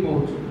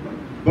తెలియకపోవచ్చు.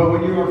 But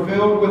when you are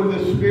filled with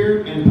the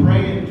Spirit and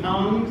pray in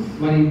tongues,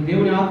 మరి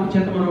దేవుని ఆత్మ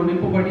చేత మనం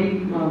నింపబడి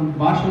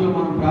భాషలో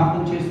మనం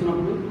ప్రార్థన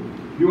చేస్తున్నప్పుడు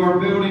you are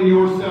building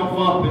yourself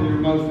up in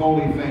your most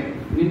holy faith.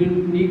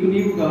 నీకు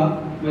నీవుగా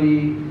మరి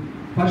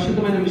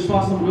పరిశుద్ధమైన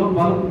విశ్వాసంలో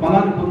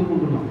బలాన్ని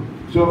పొందుకుంటున్నావు.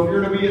 So if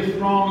you're to be a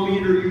strong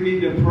leader, you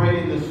need to pray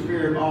in the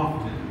Spirit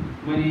often.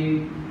 మరి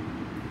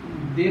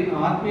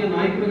ఆత్మీయ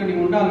నాయకుడిగా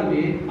నీవు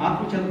ఉండాలంటే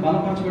ఆత్మ చేత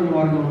బలపరచబడిన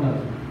వారిగా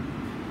ఉండాలి.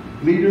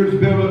 Leaders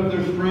build up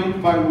their strength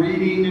by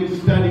reading and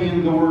studying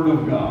the Word of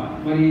God.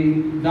 మరి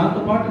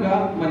దాంతో పాటుగా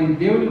మరి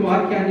దేవుని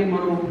వాక్యాన్ని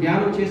మనం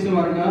ధ్యానం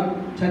చేసేవారుగా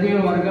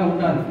చదివేవారుగా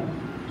ఉండాలి.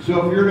 So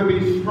if you're to be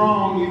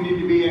strong, you need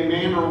to be a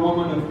man or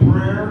woman of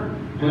prayer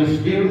and a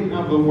student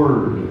of the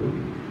Word.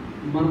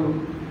 మనం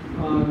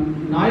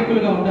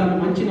నాయకులుగా ఉండాలి,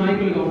 మంచి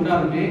నాయకులుగా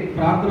ఉండాలంటే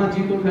ప్రార్థనా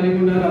జీవితం కలిగి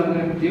ఉండాలి,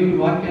 అలాగే దేవుని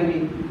వాక్యాన్ని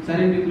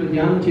సరైన రీతిలో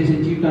ధ్యానం చేసే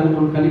జీవితాన్ని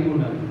మనం కలిగి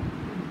ఉండాలి.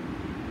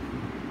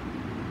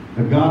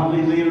 A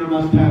godly leader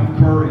must have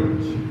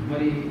courage.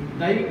 మరి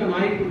దైవిక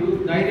నాయకుడు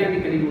ధైర్యాన్ని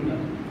కలిగి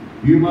ఉండాలి.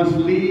 You must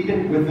lead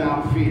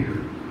without fear.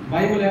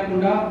 భయం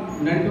లేకుండా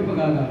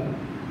నడిపింపగలగాలి.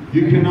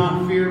 You cannot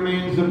fear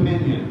man's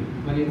opinion.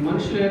 మరి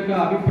మనుషుల యొక్క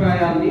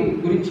అభిప్రాయాన్ని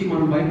గురించి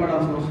మనం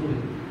భయపడాల్సిన అవసరం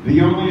లేదు. The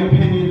only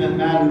opinion that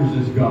matters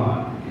is God.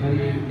 మరి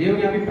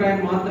దేవుని అభిప్రాయం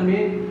మాత్రమే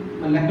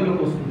మన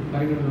లెక్కలోకి వస్తుంది,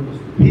 పరిగణలోకి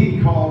వస్తుంది. He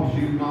calls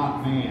you, not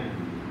man.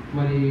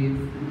 మరి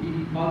ఈ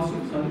calls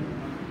sorry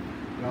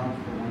God's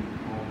the one who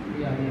called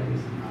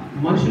you.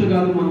 మనుషులు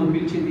కాదు మనం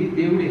పిలిచింది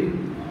దేవుడే.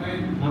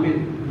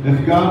 ఆమేన్. If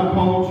God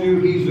called you,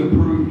 He's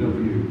approved of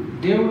you.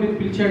 దేవుడిని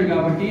పిలిచాడు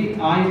కాబట్టి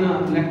ఆయన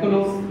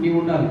లెక్కలో నీవు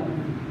ఉండాలి.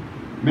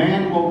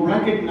 Man will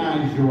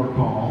recognize your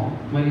call,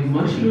 మరి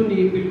మనుషులు నీ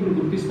పిలుపుని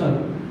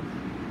గుర్తిస్తారు,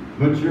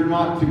 but you're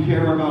not to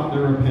care about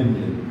their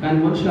opinion. కానీ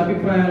మనుషుల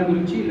అభిప్రాయాల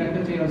గురించి లెక్క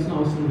చేయాల్సిన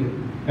అవసరం లేదు.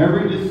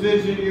 Every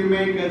decision you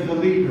make as a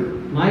leader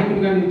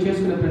నాయకుడిగా నీవు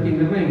చేసుకునే ప్రతి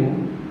నిర్ణయము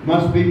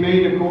must be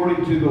made according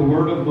to the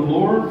word of the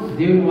Lord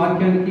దేవుని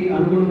వాక్యానికి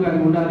అనుగుణంగా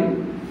ఉండాలి,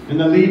 and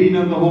the leading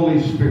of the Holy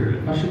Spirit,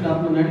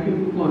 పరిశుద్ధాత్మ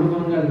నడిపింపుకు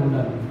అనుగుణంగా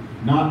ఉండాలి,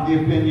 not the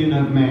opinion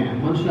of man.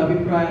 మనుషుల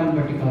అభిప్రాయాలను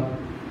బట్టి కాదు.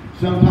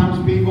 Sometimes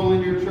people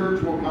in your church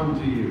will come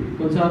to you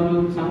కొన్నిసార్లు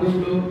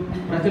సంఘంలో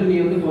ప్రజలు నీ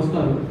ఎదురుకు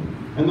వస్తారు,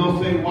 and they'll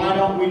say, why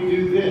don't we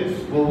do this?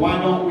 Well, why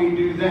don't we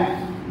do that?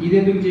 ఇది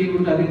ఎందుకు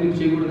చేయకూడదు, అది ఎందుకు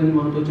చేయకూడదు అని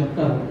మనతో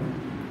చెప్తారు.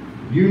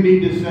 You need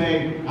to say,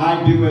 I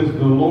do as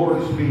the Lord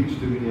speaks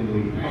to me and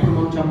leads. అప్పుడు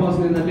మనం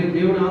చెప్పాల్సింది ఏంటంటే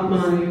దేవుని ఆత్మ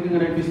నన్ను ఈ విధంగా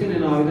నడిపిస్తే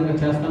నేను ఆ విధంగా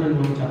చేస్తానని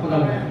మనం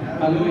చెప్పగలం.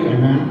 హల్లెలూయా.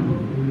 Amen.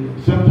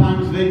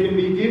 Sometimes they can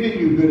be giving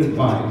you good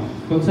advice.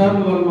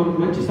 కొన్నిసార్లు వాళ్ళు మనకు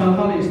మంచి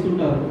సలహాలు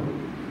ఇస్తుంటారు,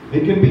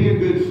 It can be a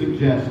good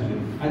suggestion.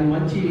 అది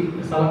మంచి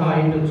సలహా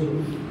అయ్యుండొచ్చు.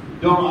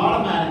 Don't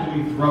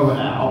automatically throw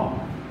it out.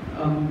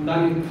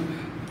 దాన్ని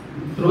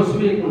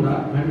త్రోసివేయకుండా,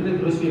 వెంటనే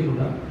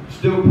త్రోసివేయకుండా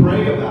Still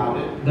pray about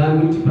it. దాని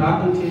గురించి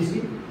ప్రార్థన చేసి,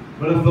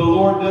 But if the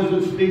Lord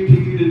doesn't speak to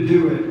you to do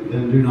it,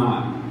 then do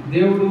not.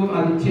 దేవుడు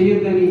అది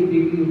చేయొద్దని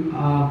నీకు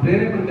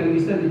ప్రేరేపణ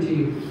కలిగిస్తే అది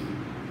చేయదు.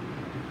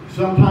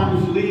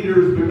 Sometimes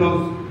leaders,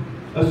 because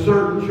a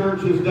certain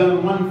church has done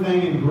one thing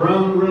and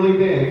grown really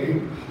big,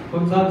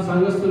 కొన్నిసార్లు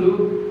సంఘస్థులు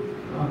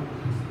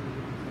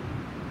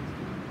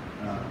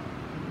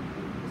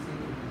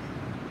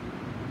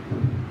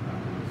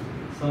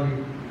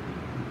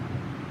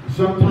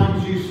sometimes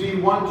you see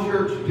one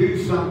church do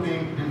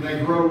something and they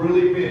grow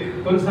really big.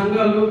 కొన్ని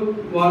సంఘాలు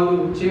వాళ్ళు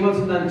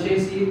చేయవలసిన దాన్ని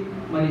చేసి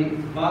మరి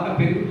బాగా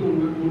పెరుగుతూ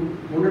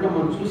ఉండటం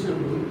మనం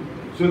చూసినప్పుడు,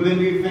 So then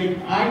you think,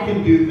 I can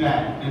do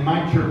that and my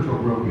church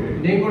will grow big.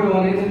 నేను కూడా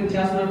వాళ్ళు ఏదైతే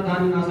చేస్తున్నారో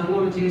దాన్ని నా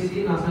సంఘంలో చేసి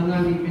నా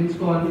సంఘాన్ని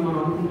పెంచుకోవాలని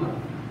మనం అనుకుంటాం.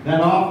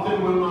 That often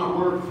will not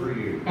work for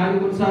you. కానీ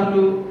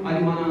కొన్నిసార్లు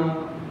అది మన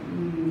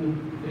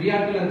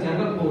రియాలిటీలో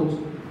జరగకపోవచ్చు.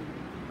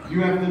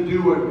 You have to do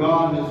what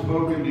God has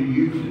spoken to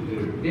you to do.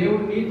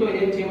 దేవుడు నీతో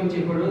ఏం చేయమని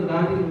చెప్పాడో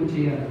దాన్ని నువ్వు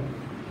చేయాలి.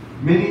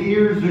 Many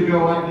years ago,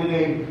 I did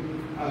a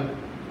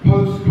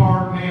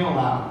postcard mail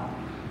out.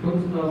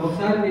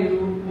 ఒకసారి నేను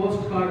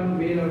పోస్ట్ కార్డ్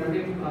మెయిల్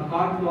అంటే ఆ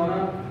కార్డ్ ద్వారా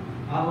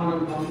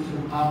ఆహ్వానం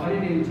పంపించాను. ఆ పని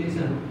నేను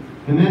చేశాను.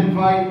 And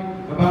invite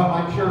about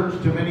my church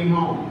to many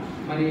homes.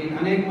 మరి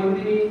అనేక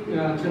మందిని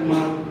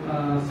మా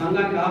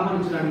సంఘానికి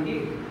ఆహ్వానించడానికి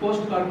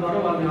పోస్ట్ కార్డ్ ద్వారా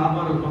వాళ్ళని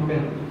ఆహ్వానం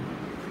పంపారు.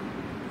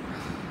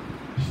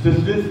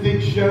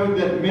 Statistics show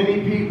that many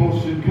people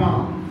should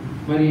come.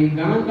 మరి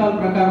గణాంకాల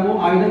ప్రకారము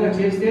ఆ విధంగా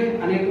చేస్తే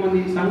అనేక మంది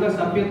సంఘ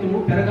సభ్యత్వము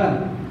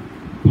పెరగాలి.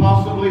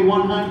 Possibly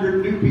 100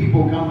 new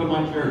people come to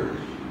my church.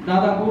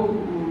 దాదాపు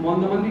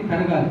 100 మంది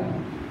పెరగాలి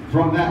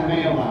from that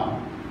mail out.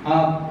 ఆ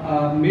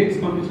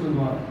మెయిల్స్ పంపించడం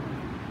ద్వారా.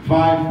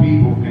 5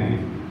 people came.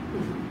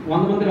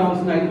 100 మంది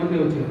రావాల్సింది 5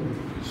 మంది వచ్చారు.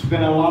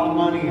 Spent a lot of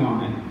money on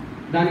it.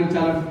 దానికి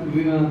చాలా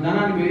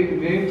ధనాన్ని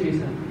వ్యయం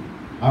చేశాను.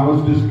 I was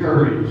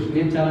discouraged.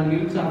 నేను చాలా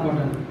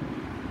నిరుత్సాహపడ్డాను.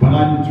 But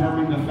I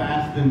determined to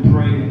fast and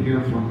pray and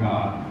hear from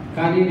God.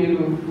 కానీ నేను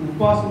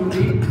ఉపవాసం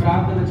ఉండి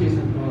ప్రార్థన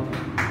చేసిన తర్వాత,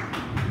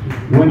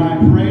 when I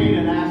prayed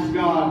and asked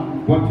God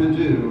what to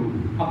do,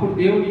 అప్పుడు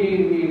దేవుని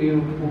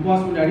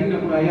ఉపవాసం ఉండి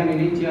అడిగినప్పుడు, అయ్యా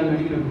నేను ఏం చేయాలని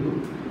అడిగినప్పుడు,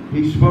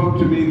 He spoke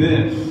to me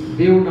this.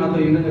 దేవుడు నాతో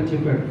ఈ విధంగా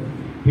చెప్పాడు.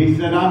 He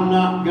said, I'm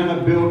not going to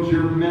build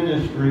your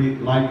ministry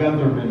like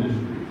other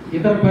ministries.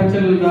 ఇతర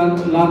పరిచర్యల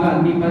లాగా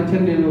నీ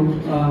పరిచర్య నేను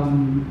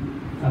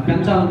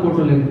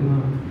పెంచాలనుకోవటం లేదు.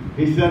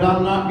 He said,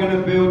 I'm not going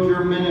to build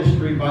your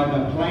ministry by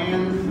the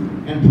plans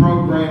and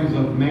programs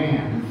of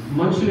man.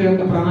 మనుషుల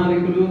యొక్క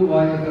ప్రణాళికలు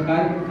వారి యొక్క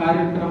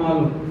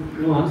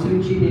కార్యక్రమాలను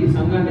అనుసరించి నీ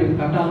సంఘాన్ని నేను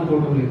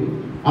కట్టాలనుకోవడం లేదు.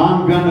 I'm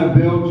going to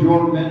build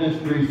your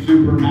ministry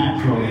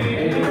supernaturally.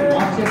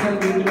 ఆశ్చర్యకర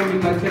రీతిలో నీ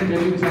పరిచయం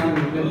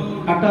జరిగించాలని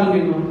కట్టాలి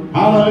నేను.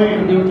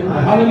 Hallelujah.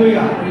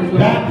 Hallelujah.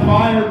 That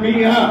fired me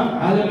up.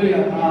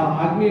 Hallelujah. ఆ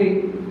అగ్ని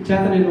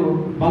చేత నేను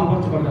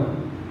బలపరచబడ్డాను.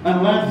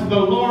 Unless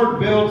the Lord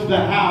builds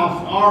the house,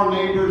 our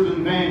labors in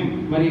vain.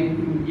 మరి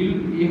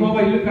యెహోవా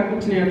ఇల్లు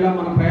కట్టించిన ఎడల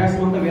మన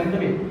ప్రయాసం అంతా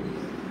వ్యర్థమే.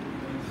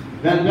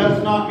 That does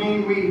not mean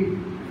we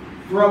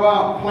throw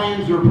out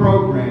plans or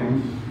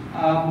programs.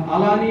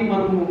 అలాని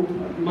మనము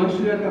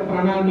మనుషుల యొక్క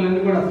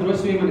ప్రణాళికలన్నీ కూడా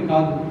త్రోసివేయమని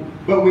కాదు.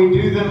 But we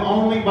do them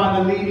only by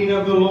the leading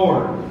of the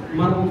Lord.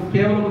 మనము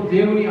కేవలం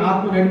దేవుని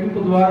ఆత్మ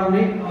నడిపింపు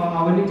ద్వారానే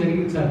అవన్నీ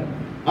జరిగించాలి.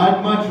 I'd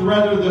much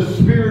rather the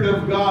Spirit of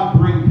God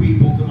bring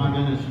people to my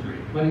ministry.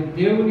 మరి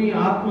దేవుని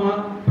ఆత్మ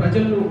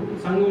ప్రజలను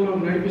సంఘంలో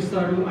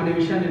నడిపిస్తాడు అనే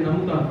విషయాన్ని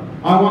నమ్ముతాను.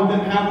 I want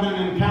them having an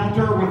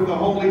encounter with the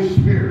Holy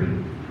Spirit.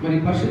 మరి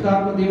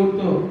పరిశుద్ధాత్మ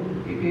దేవుడితో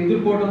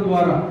ఎదుర్కోవడం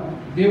ద్వారా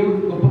దేవుడు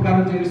గొప్ప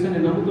కార్యం చేస్తాడని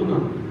నేను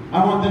నమ్ముతున్నాను.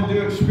 I want them to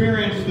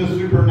experience the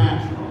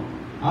supernatural.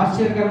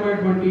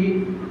 ఆశ్చర్యకరమైనటువంటి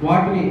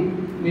వాటిని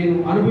నేను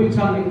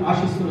అనుభవించాలని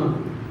ఆశిస్తున్నాను.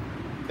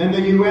 In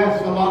the US,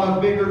 a lot of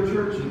bigger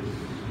churches.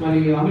 మరి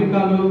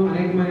అమెరికాలో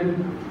అనేకమైన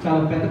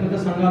చాలా పెద్ద పెద్ద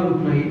సంఘాలు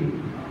ఉన్నాయి.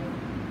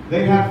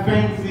 They have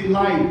fancy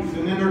lights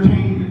and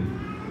entertainment.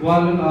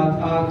 వాళ్ళు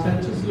ఆ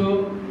చర్చెస్ లో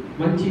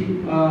మంచి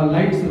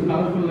లైట్స్,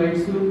 కలర్ఫుల్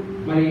లైట్స్,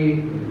 మరి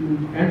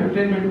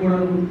ఎంటర్టైన్మెంట్ కూడా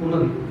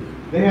ఉన్నది.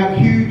 They have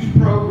huge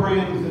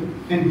programs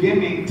and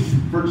gimmicks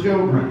for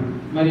children.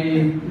 మరి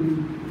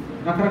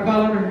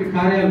రకరకాలైనటువంటి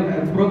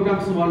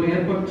ప్రోగ్రామ్స్ వాళ్ళు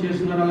ఏర్పాటు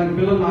చేస్తున్నారు. అలాగే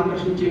పిల్లలను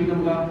ఆకర్షించే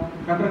విధంగా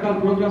రకరకాల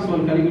ప్రోగ్రామ్స్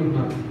వాళ్ళు కలిగి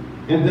ఉంటారు.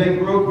 And they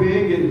grow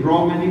big and draw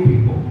many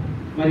people.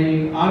 మరి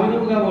ఆ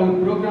విధంగా వాళ్ళు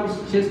ప్రోగ్రామ్స్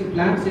చేసి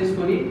ప్లాన్స్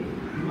చేసుకొని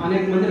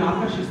అనేక మందిని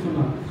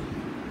ఆకర్షిస్తున్నారు.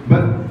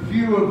 But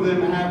few of them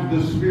have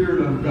the Spirit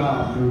of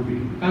God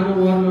moving. కానీ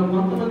వారిలో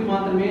కొంతమంది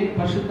మాత్రమే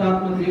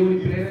పరిశుద్ధాత్మ దేవుని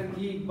ప్రేరణ.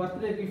 ఈ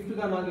బర్త్డే గిఫ్ట్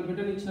గా నాకు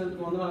బిడ్డని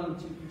ఇచ్చినందుకు వందనాలు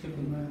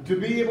చెప్తున్నాను. To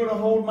be able to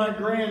hold my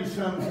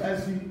grandsons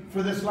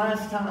for this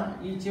last time.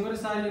 ఈ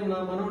చివరిసారి నా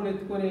మనవడిని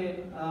ఎత్తుకునే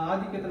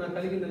ఆధిక్యత నాకు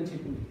కలిగిందని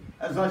చెప్పింది.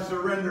 As I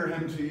surrender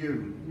him to you.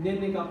 నేను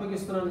నీకు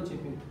అప్పగిస్తున్నానని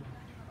చెప్పింది.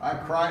 I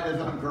cried as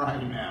I'm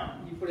crying now.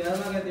 ఇప్పుడు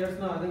ఎలాగైతే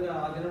ఏడ్చినా అదంగా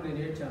ఆ దినం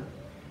నేను ఏడ్చాను.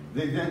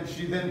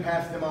 She then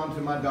passed him on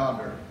to my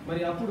daughter.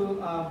 మరి అప్పుడు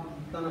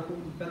తన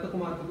పెద్ద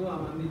కుమార్తెకు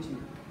ఆమె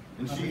అందించింది.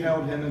 And she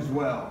held him as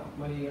well.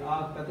 మరి ఆ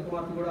పెద్ద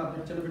కుమార్తె కూడా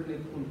చిన్న బిడ్డని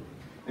ఎత్తుకుంది.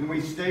 And we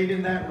stayed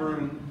in that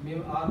room.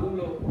 మేము ఆ రూమ్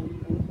లో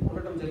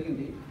ఉండటం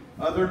జరిగింది.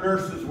 Other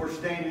nurses were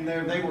standing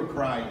there. They were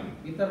crying.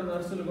 ఇతర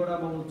నర్సులు కూడా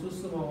మమ్మల్ని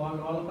చూస్తూ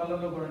వాళ్ళ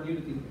కళ్ళల్లో కూడా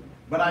నీళ్లు తిరిగి.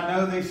 But I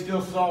know they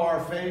still saw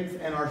our faith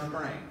and our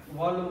strength.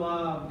 వాళ్ళు మా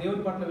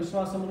దేవుని పట్ల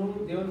విశ్వాసమును,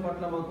 దేవుని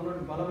పట్ల మాకున్న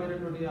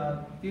బలమైనటువంటి ఆ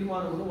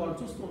తీర్మానమును వాళ్ళు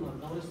చూస్తున్నారు,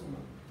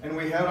 గమనిస్తున్నారు. And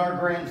we held our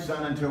grandson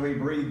until he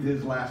breathed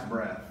his last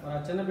breath. మరి ఆ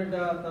చిన్న బిడ్డ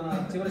తన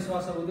చివరి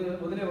శ్వాస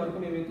వదిలే వరకు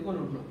మేము ఎత్తుకొని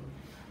ఉంటున్నాం.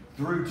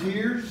 Through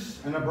tears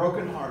and a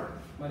broken heart.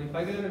 మరి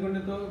పగిలిన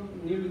గుండెతో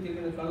నీళ్లు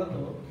తిరిగిన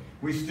కళ్ళతో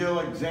we still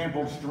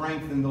exampled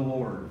strength in the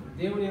Lord.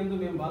 దేవుని యందు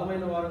మేము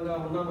బలమైన వారంగా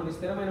ఉన్నామని,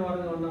 స్థిరమైన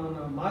వారంగా ఉన్నామన్న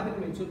మాదిరిని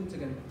మేము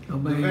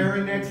చూపించగలిగాం. The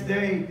very next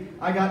day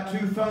I got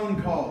 2 phone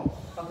calls.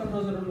 పక్కన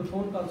రోజు 2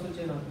 ఫోన్ కాల్స్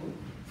వచ్చాయి నాకు.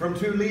 From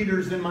 2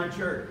 leaders in my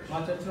church. మా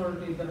చర్చిలో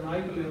ఉండే ఇద్దరు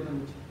నాయకులు ఎవరి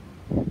నుంచి.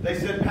 They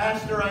said,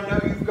 Pastor, I know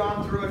you've gone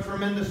through a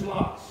tremendous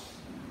loss.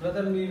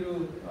 Brother, మీరు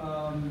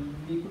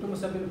మీ కుటుంబ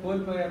సభ్యులు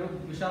కోల్పోయారు,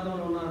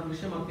 విషాదంలో ఉన్న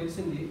విషయం మాకు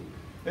తెలిసింది.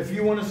 If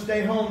you want to stay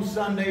home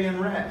Sunday and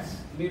rest.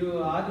 మీరు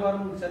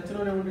ఆదివారం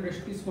చర్చిలోనే ఉండి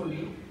రెస్ట్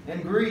తీసుకోండి. And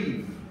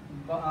grieve.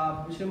 ఆ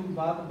విషయం మీకు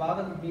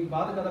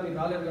బాధ కదా, మీకు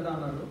రాలేరు కదా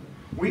అన్నారు.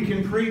 We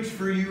can preach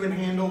for you and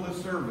handle the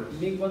service.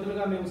 మీకు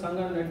బదులుగా మేము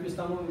సంఘాన్ని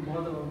నడిపిస్తాము,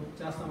 బోధ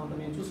చేస్తాము, అంతా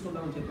మేము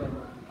చూసుకుంటామని చెప్పారు.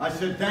 I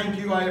said, thank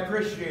you, I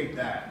appreciate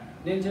that.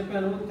 నేను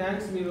చెప్పాను,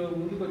 థ్యాంక్స్, మీరు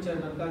ముందుకు వచ్చారు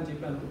కనుక అని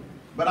చెప్పాను.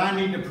 But I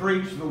need to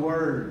preach the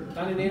word.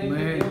 కానీ నేను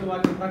దేవుని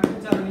వాక్యం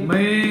ప్రకటించాలని.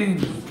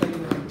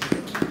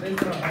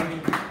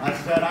 I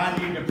said, I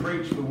need to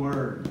preach the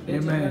word.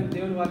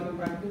 దేవుని వాక్యం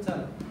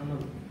ప్రకటించాలి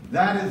అన్నాను.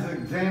 That is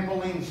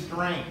exempling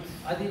strength.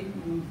 అది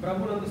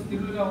ప్రభువునందు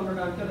స్థిరులుగా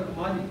ఉండడానికి అదొక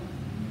మాది.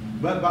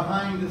 But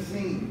behind the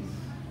scenes,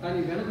 కానీ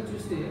వెనక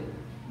చూస్తే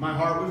my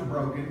heart was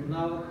broken.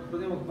 నా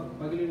హృదయం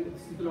పగిలిన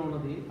స్థితిలో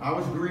ఉన్నది. I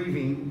was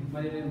grieving.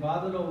 మరి నేను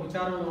బాధలో,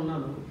 విచారంలో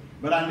ఉన్నాను.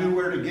 But I knew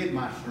where to get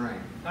my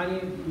strength. కానీ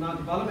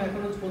నాకు బలం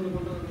ఎక్కడి నుంచి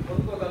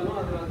పొందుకోగలను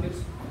అది నాకు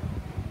తెలుసు.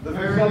 The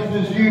very best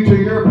is you to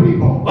your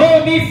people.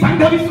 నీ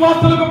సంఘ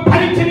విశ్వాసులకు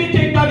పరిచయం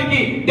చేయడానికి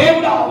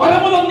దేవుడు ఆ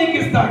వరములను నీకు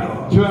ఇస్తాడు.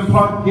 To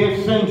impart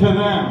gifts into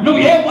them. నువ్వు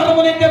ఏ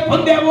వరమునైతే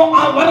పొందావో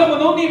ఆ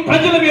వరమును నీ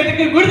ప్రజల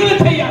మీదకి విడుదల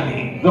చేయాలి.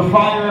 The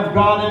fire of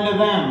God into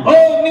them.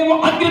 నీవు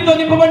అగ్నితో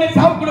నింపబడిన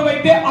సేవకుడు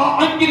అయితే ఆ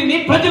అగ్నిని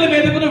ప్రజల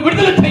మీదకు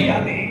విడుదల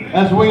చేయాలి.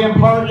 As we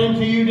impart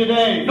into you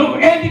today. నువ్వు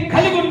ఏది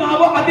కలిగి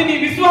ఉన్నావో అది నీ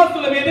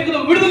విశ్వాసుల మీదకు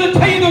విడుదల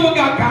చేయదువు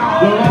గాక.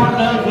 The Lord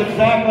knows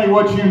exactly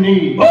what you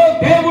need.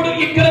 దేవుడు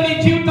ఇక్కడ నీ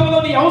జీవితంలో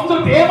నీ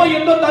అవసరం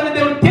ఏమయ్యిందో దాన్ని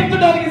దేవుడు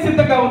తీర్చడానికి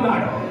సిద్ధంగా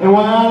ఉన్నాడు. And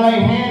when I lay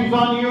hands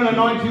on you and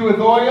anoint you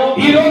with oil,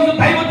 ఈ రోజు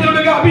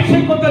దైవజనుడిగా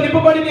అభిషేకంతో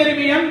నింపబడి నేను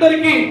మీ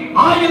అందరికీ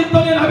ఆయిల్తో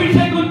నేను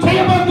అభిషేకం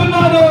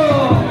చేయబోతున్నాను.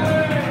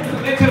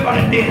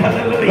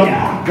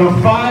 the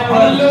fire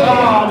of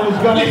God is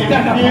going to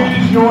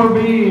infuse your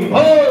being.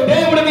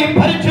 దేవుడు మీ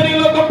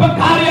పరిచర్యలో గొప్ప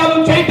కార్యాలు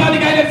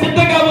చేయడానికి ఆయన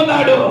సిద్ధంగా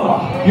ఉన్నాడు.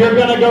 You're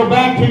going to go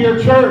back to your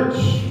church.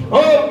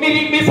 మీరు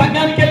మీ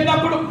సంఘానికి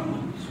వెళ్ళినప్పుడు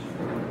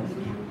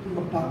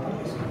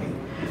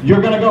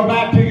You're going to go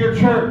back to your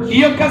church.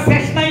 ఈ యొక్క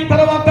సెషన్ అయిన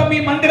తర్వాత మీ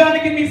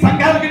మందిరానికి మీ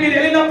సంఘానికి మీరు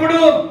వెళ్ళినప్పుడు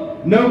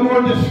no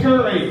more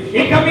discouraged.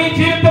 ఇక మీ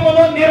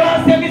జీవితంలో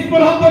నిరాశ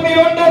నిస్పృహతో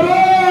మీరు ఉండరు.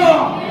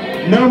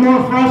 no more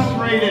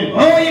frustrated.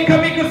 ఇక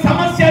మీకు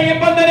సమస్య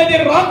ఇబ్బంది అనేది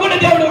రాకుండా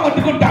దేవుడు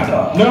అడ్డుకుంటాడు.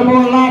 no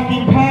more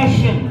lacking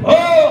passion.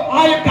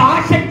 ఆ యొక్క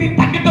ఆసక్తి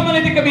తగ్గడం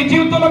అనేది ఇక మీ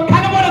జీవితంలో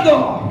కనబడదు.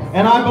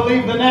 And I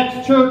believe the next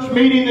church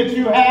meeting that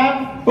you have,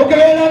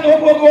 ఒకవేళ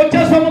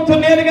వచ్చే సంవత్సరం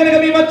నేను కనుక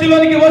మీ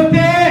మధ్యలోనికి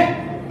వస్తే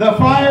the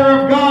fire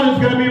of God is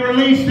going to be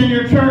released in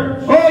your church.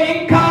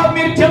 ఇంకా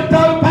మీరు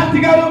చెప్తారు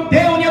పాస్టర్ గారు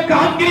దేవుని యొక్క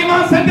అగ్ని మా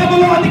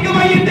సంఘములో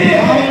అధికమైంది.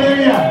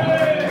 Hallelujah.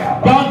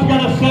 God's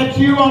going to set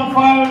you on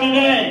fire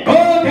today.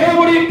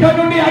 దేవుడు ఇక్కడ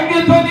నుండి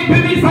అగ్నితో నింపి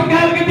మీ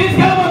సంఘాలకు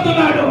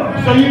తీసుకెళ్ళబోతున్నాడు.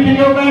 So you can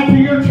go back to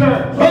your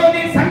church.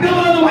 నీ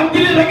సంఘములను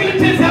అగ్ని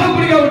రగిలించే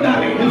సేవకుడిగా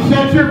ఉండాలి. And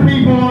set your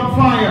people on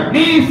fire.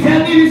 నీ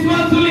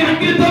విశ్వాసుల్ని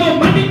అగ్నితో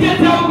మండించే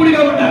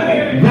సేవకుడిగా ఉండాలి.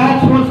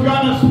 That's what's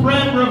going to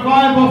spread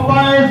revival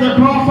fires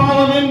across all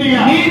of India.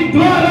 నీ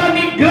ద్వారా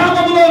నీ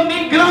గ్రామములో నీ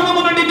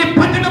గ్రామము నుండి నీ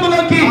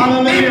పట్టణములోకి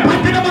నీ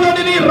పట్టణములో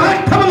నీ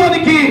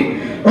రాష్ట్రములోనికి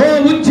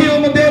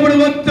ఉద్యమ దేవుడు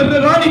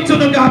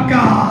రాణించును గాక.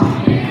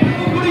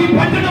 ఇప్పుడు ఈ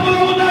పట్టణములో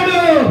ఉన్నాడు,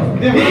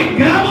 ఈ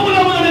గ్రామములో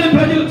ఉన్నాడని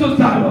ప్రజలు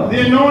చూస్తారు. The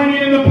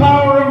anointing and the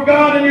power of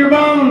God in your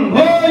bones.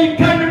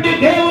 ఇక్కడ నుండి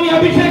దేవుని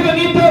అభిషేకం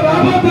నీతో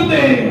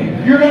రాబోతుంది.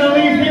 You're going to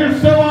leave here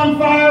so on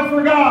fire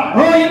for God.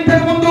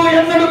 ఇంతకు ముందు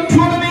ఎన్నడూ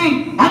చూడని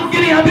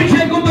అగ్ని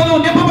అభిషేకంతో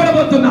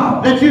నింపబడబోతున్నావు.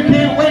 That you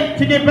can't wait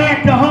to get back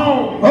to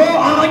home.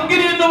 ఆ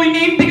అగ్ని నువ్వు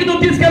నీ ఇంటికి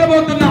నువ్వు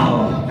తీసుకెళ్ళబోతున్నావు.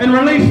 And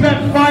release that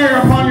fire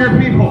upon your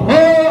people.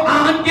 ఆ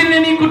అగ్ని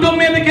నీ కుటుంబం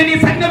మీదకి నీ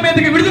సంఘం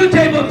మీదకి విడుదల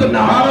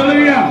చేయబోతున్నావు.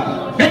 Hallelujah.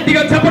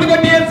 గట్టిగా చప్పట్లు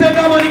కొట్టి యేసు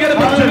నామమున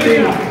గణపరచండి.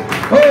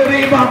 ఓరి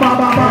బాబా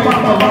బాబా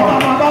బాబా బాబా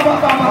బాబా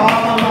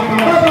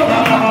బాబా.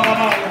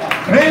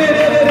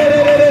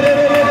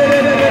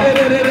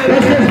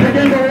 Let's just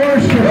begin to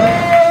worship.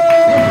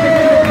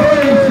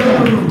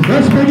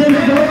 Let's begin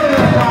to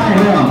glorify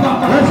Him.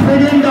 Let's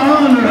begin to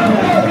honor Him.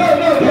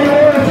 We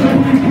worship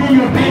you, King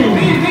of Kings.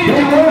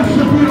 We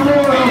worship you,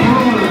 Lord of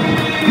Lords.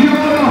 You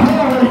are a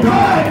holy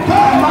God,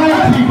 a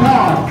mighty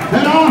God,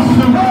 an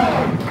awesome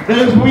God.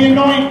 As we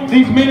anoint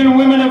these men and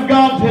women of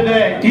God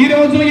today, ఈ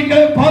రోజు ఇక్కడ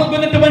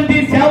పాల్గొన్నటువంటి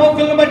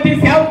సేవకులను బట్టి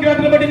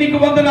సేవకులను బట్టి నీకు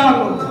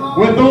వందనాలు.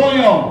 with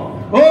oil,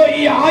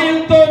 ఈ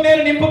ఆయిల్తో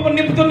నేను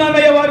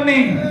నింపుతున్నానయ్యా వారిని.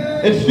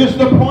 it's just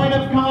a point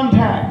of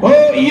contact.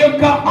 ఈ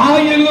యొక్క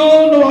ఆయిల్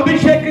నువ్వు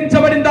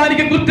అభిషేకించబడిన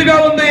దానికి గుర్తుగా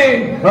ఉంది.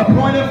 A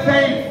point of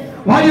faith.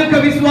 వారి యొక్క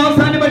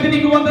విశ్వాసాన్ని బట్టి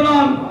నీకు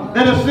వందనాలు.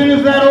 That as soon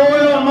as that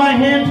oil on my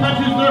hand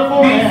touches their ఈ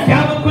forehead,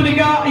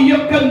 సేవకునిగా ఈ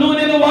యొక్క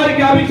నూనెను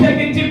వారికి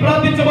అభిషేకించి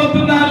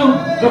ప్రార్థించబోతున్నాను.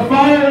 the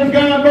fire is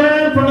going to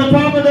burn from the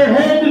top of their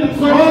head to the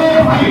soles of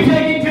their feet.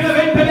 అభిషేకించిన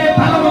వెంటనే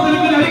తల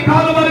మొదలుకుని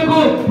అరికాల వరకు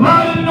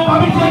వారిని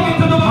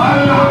అభిషేకించదు.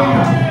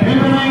 In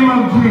the name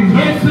of Jesus.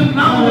 యేసు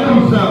నామములో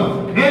So,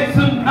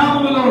 యేసు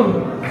నామములో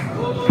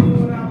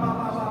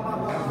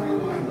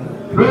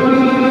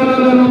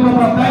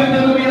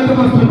దైవజనులు మీ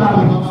ఎదురుకు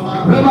వస్తున్నారు.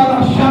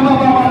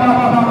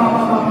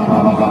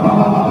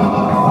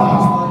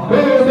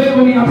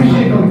 దేవుని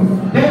అభిషేకం,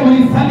 దేవుని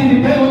సన్నిధి,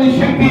 దేవుని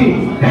శక్తి,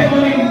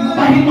 దేవుని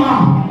మహిమ.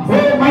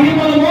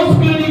 మహిమను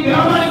మోసుకుని నీ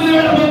గ్రామానికి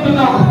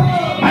వెళ్ళబోతున్నావు.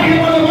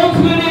 మహిమను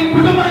మోసుకుని నీ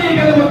కుటుంబానికి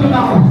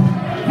వెళ్ళబోతున్నావు.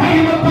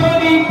 మహిమతో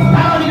నీ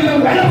స్థానానికి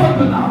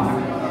వెళ్ళబోతున్నావు.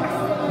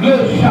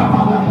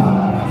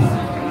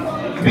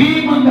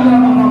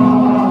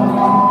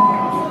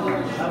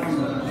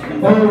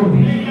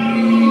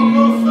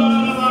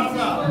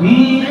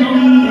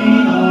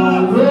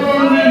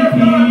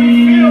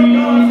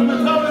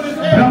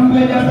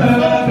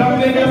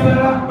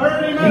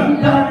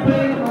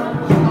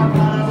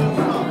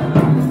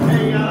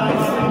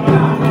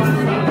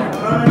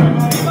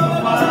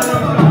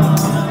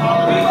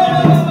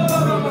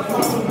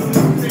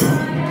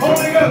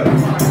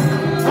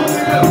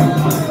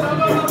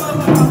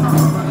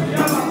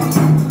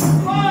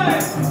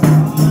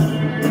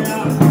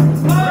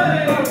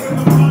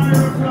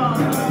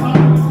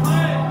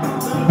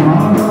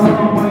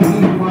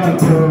 Mama,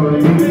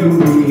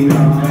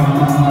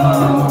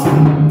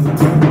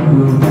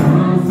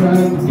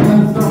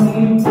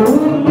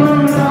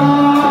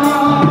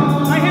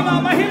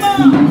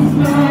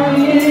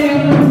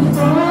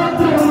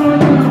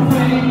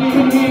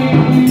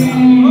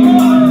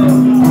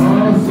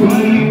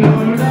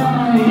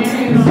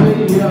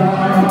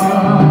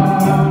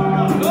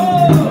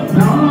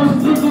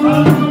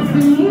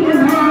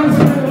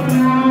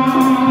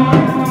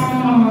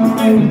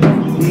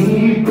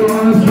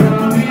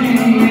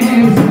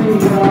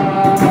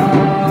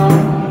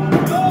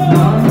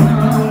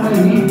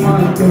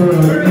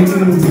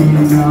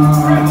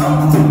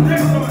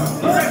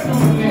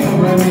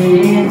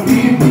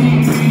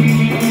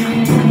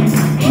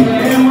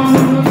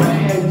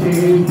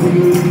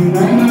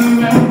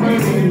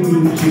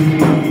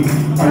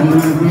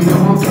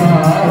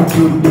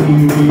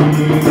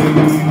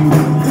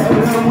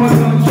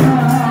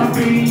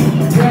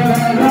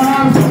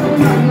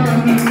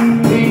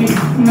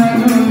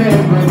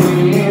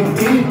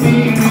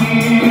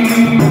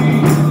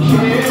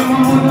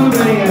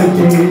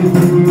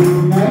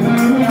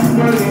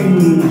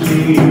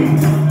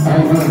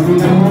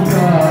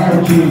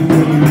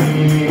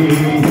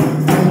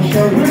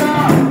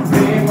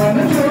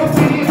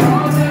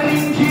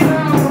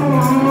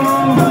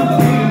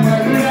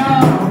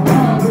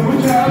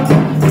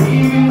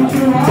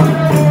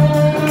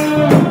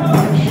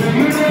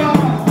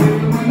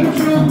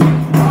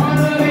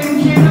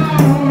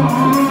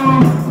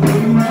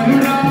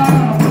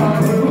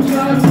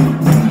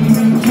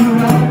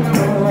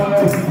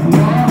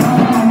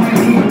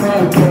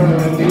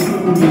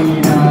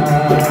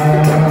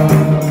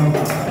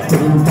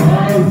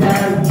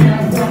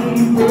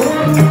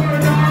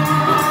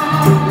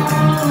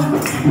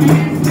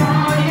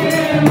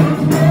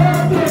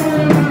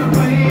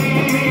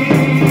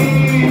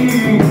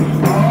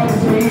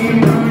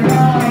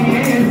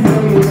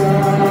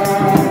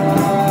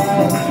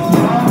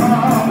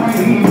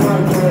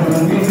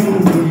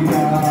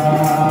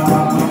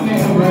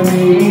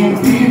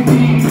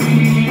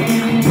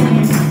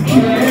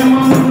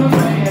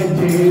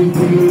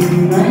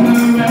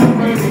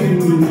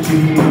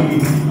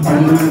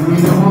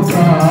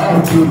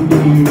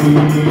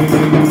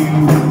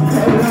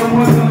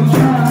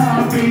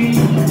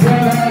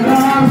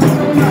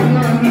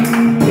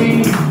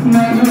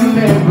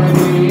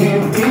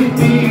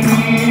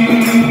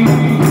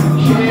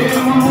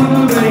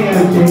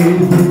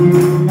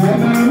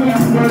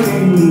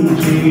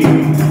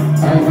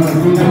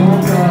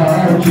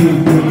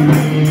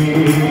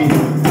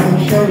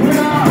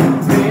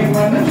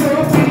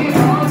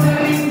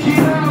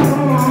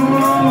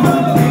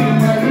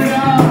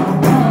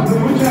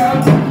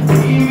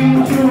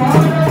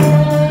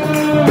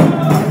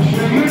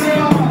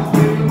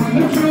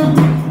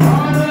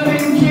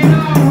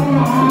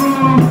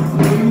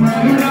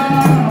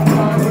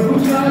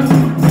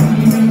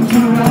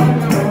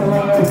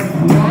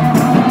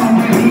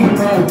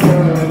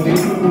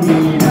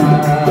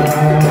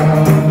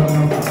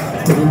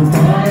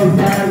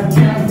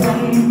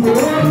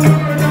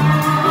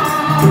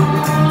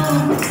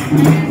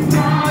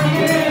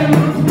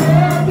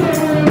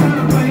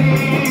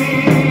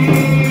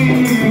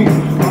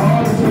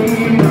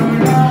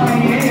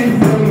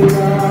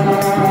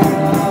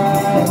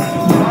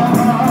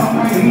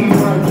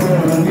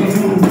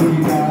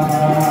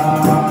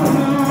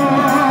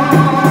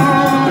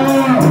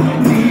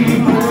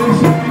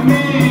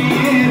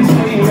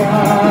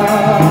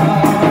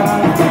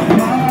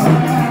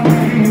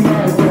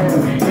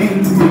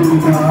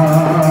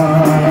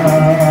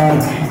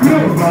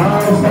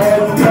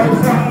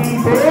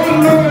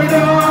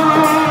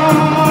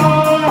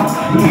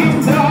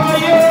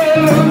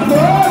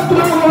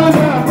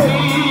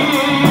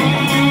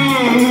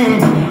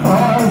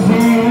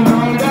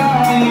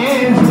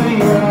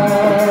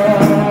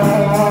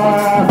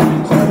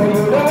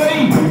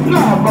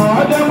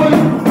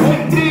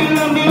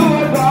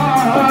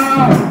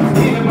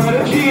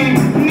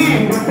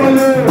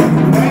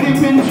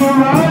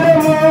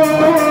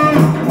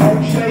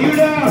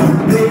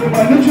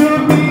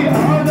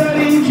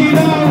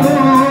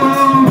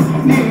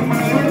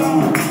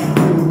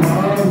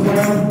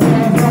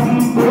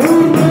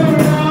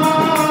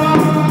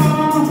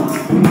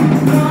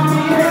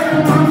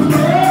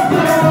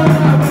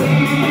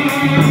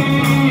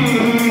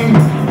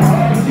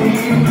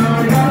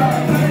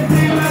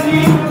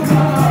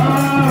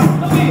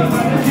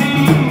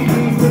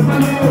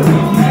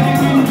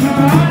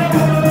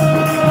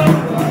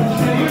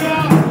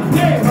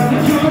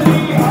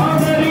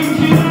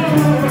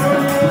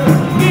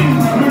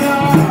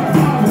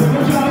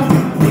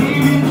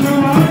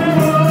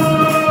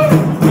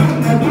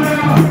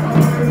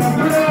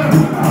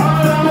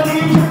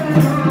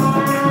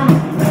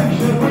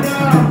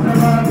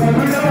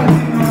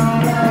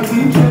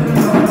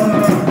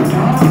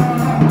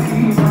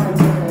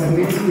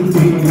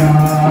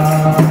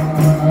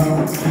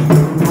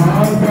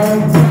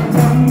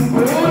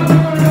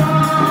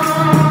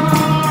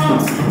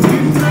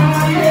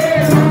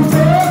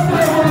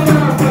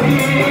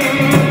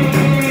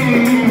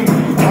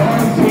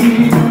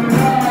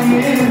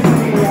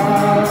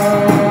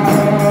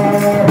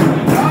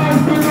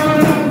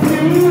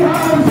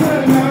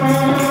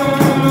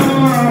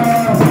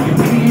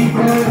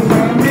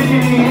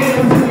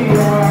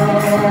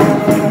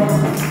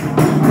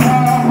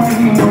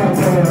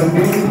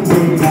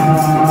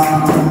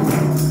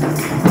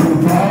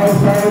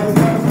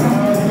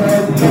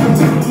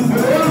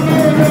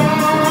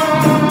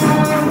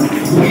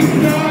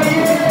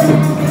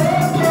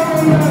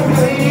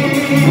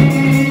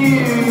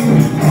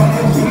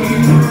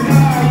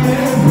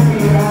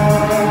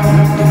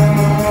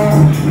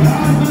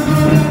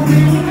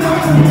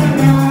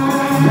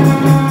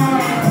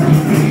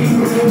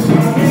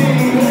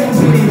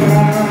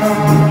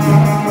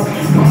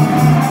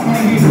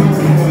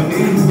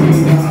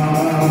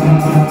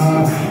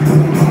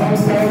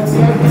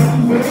 Yes,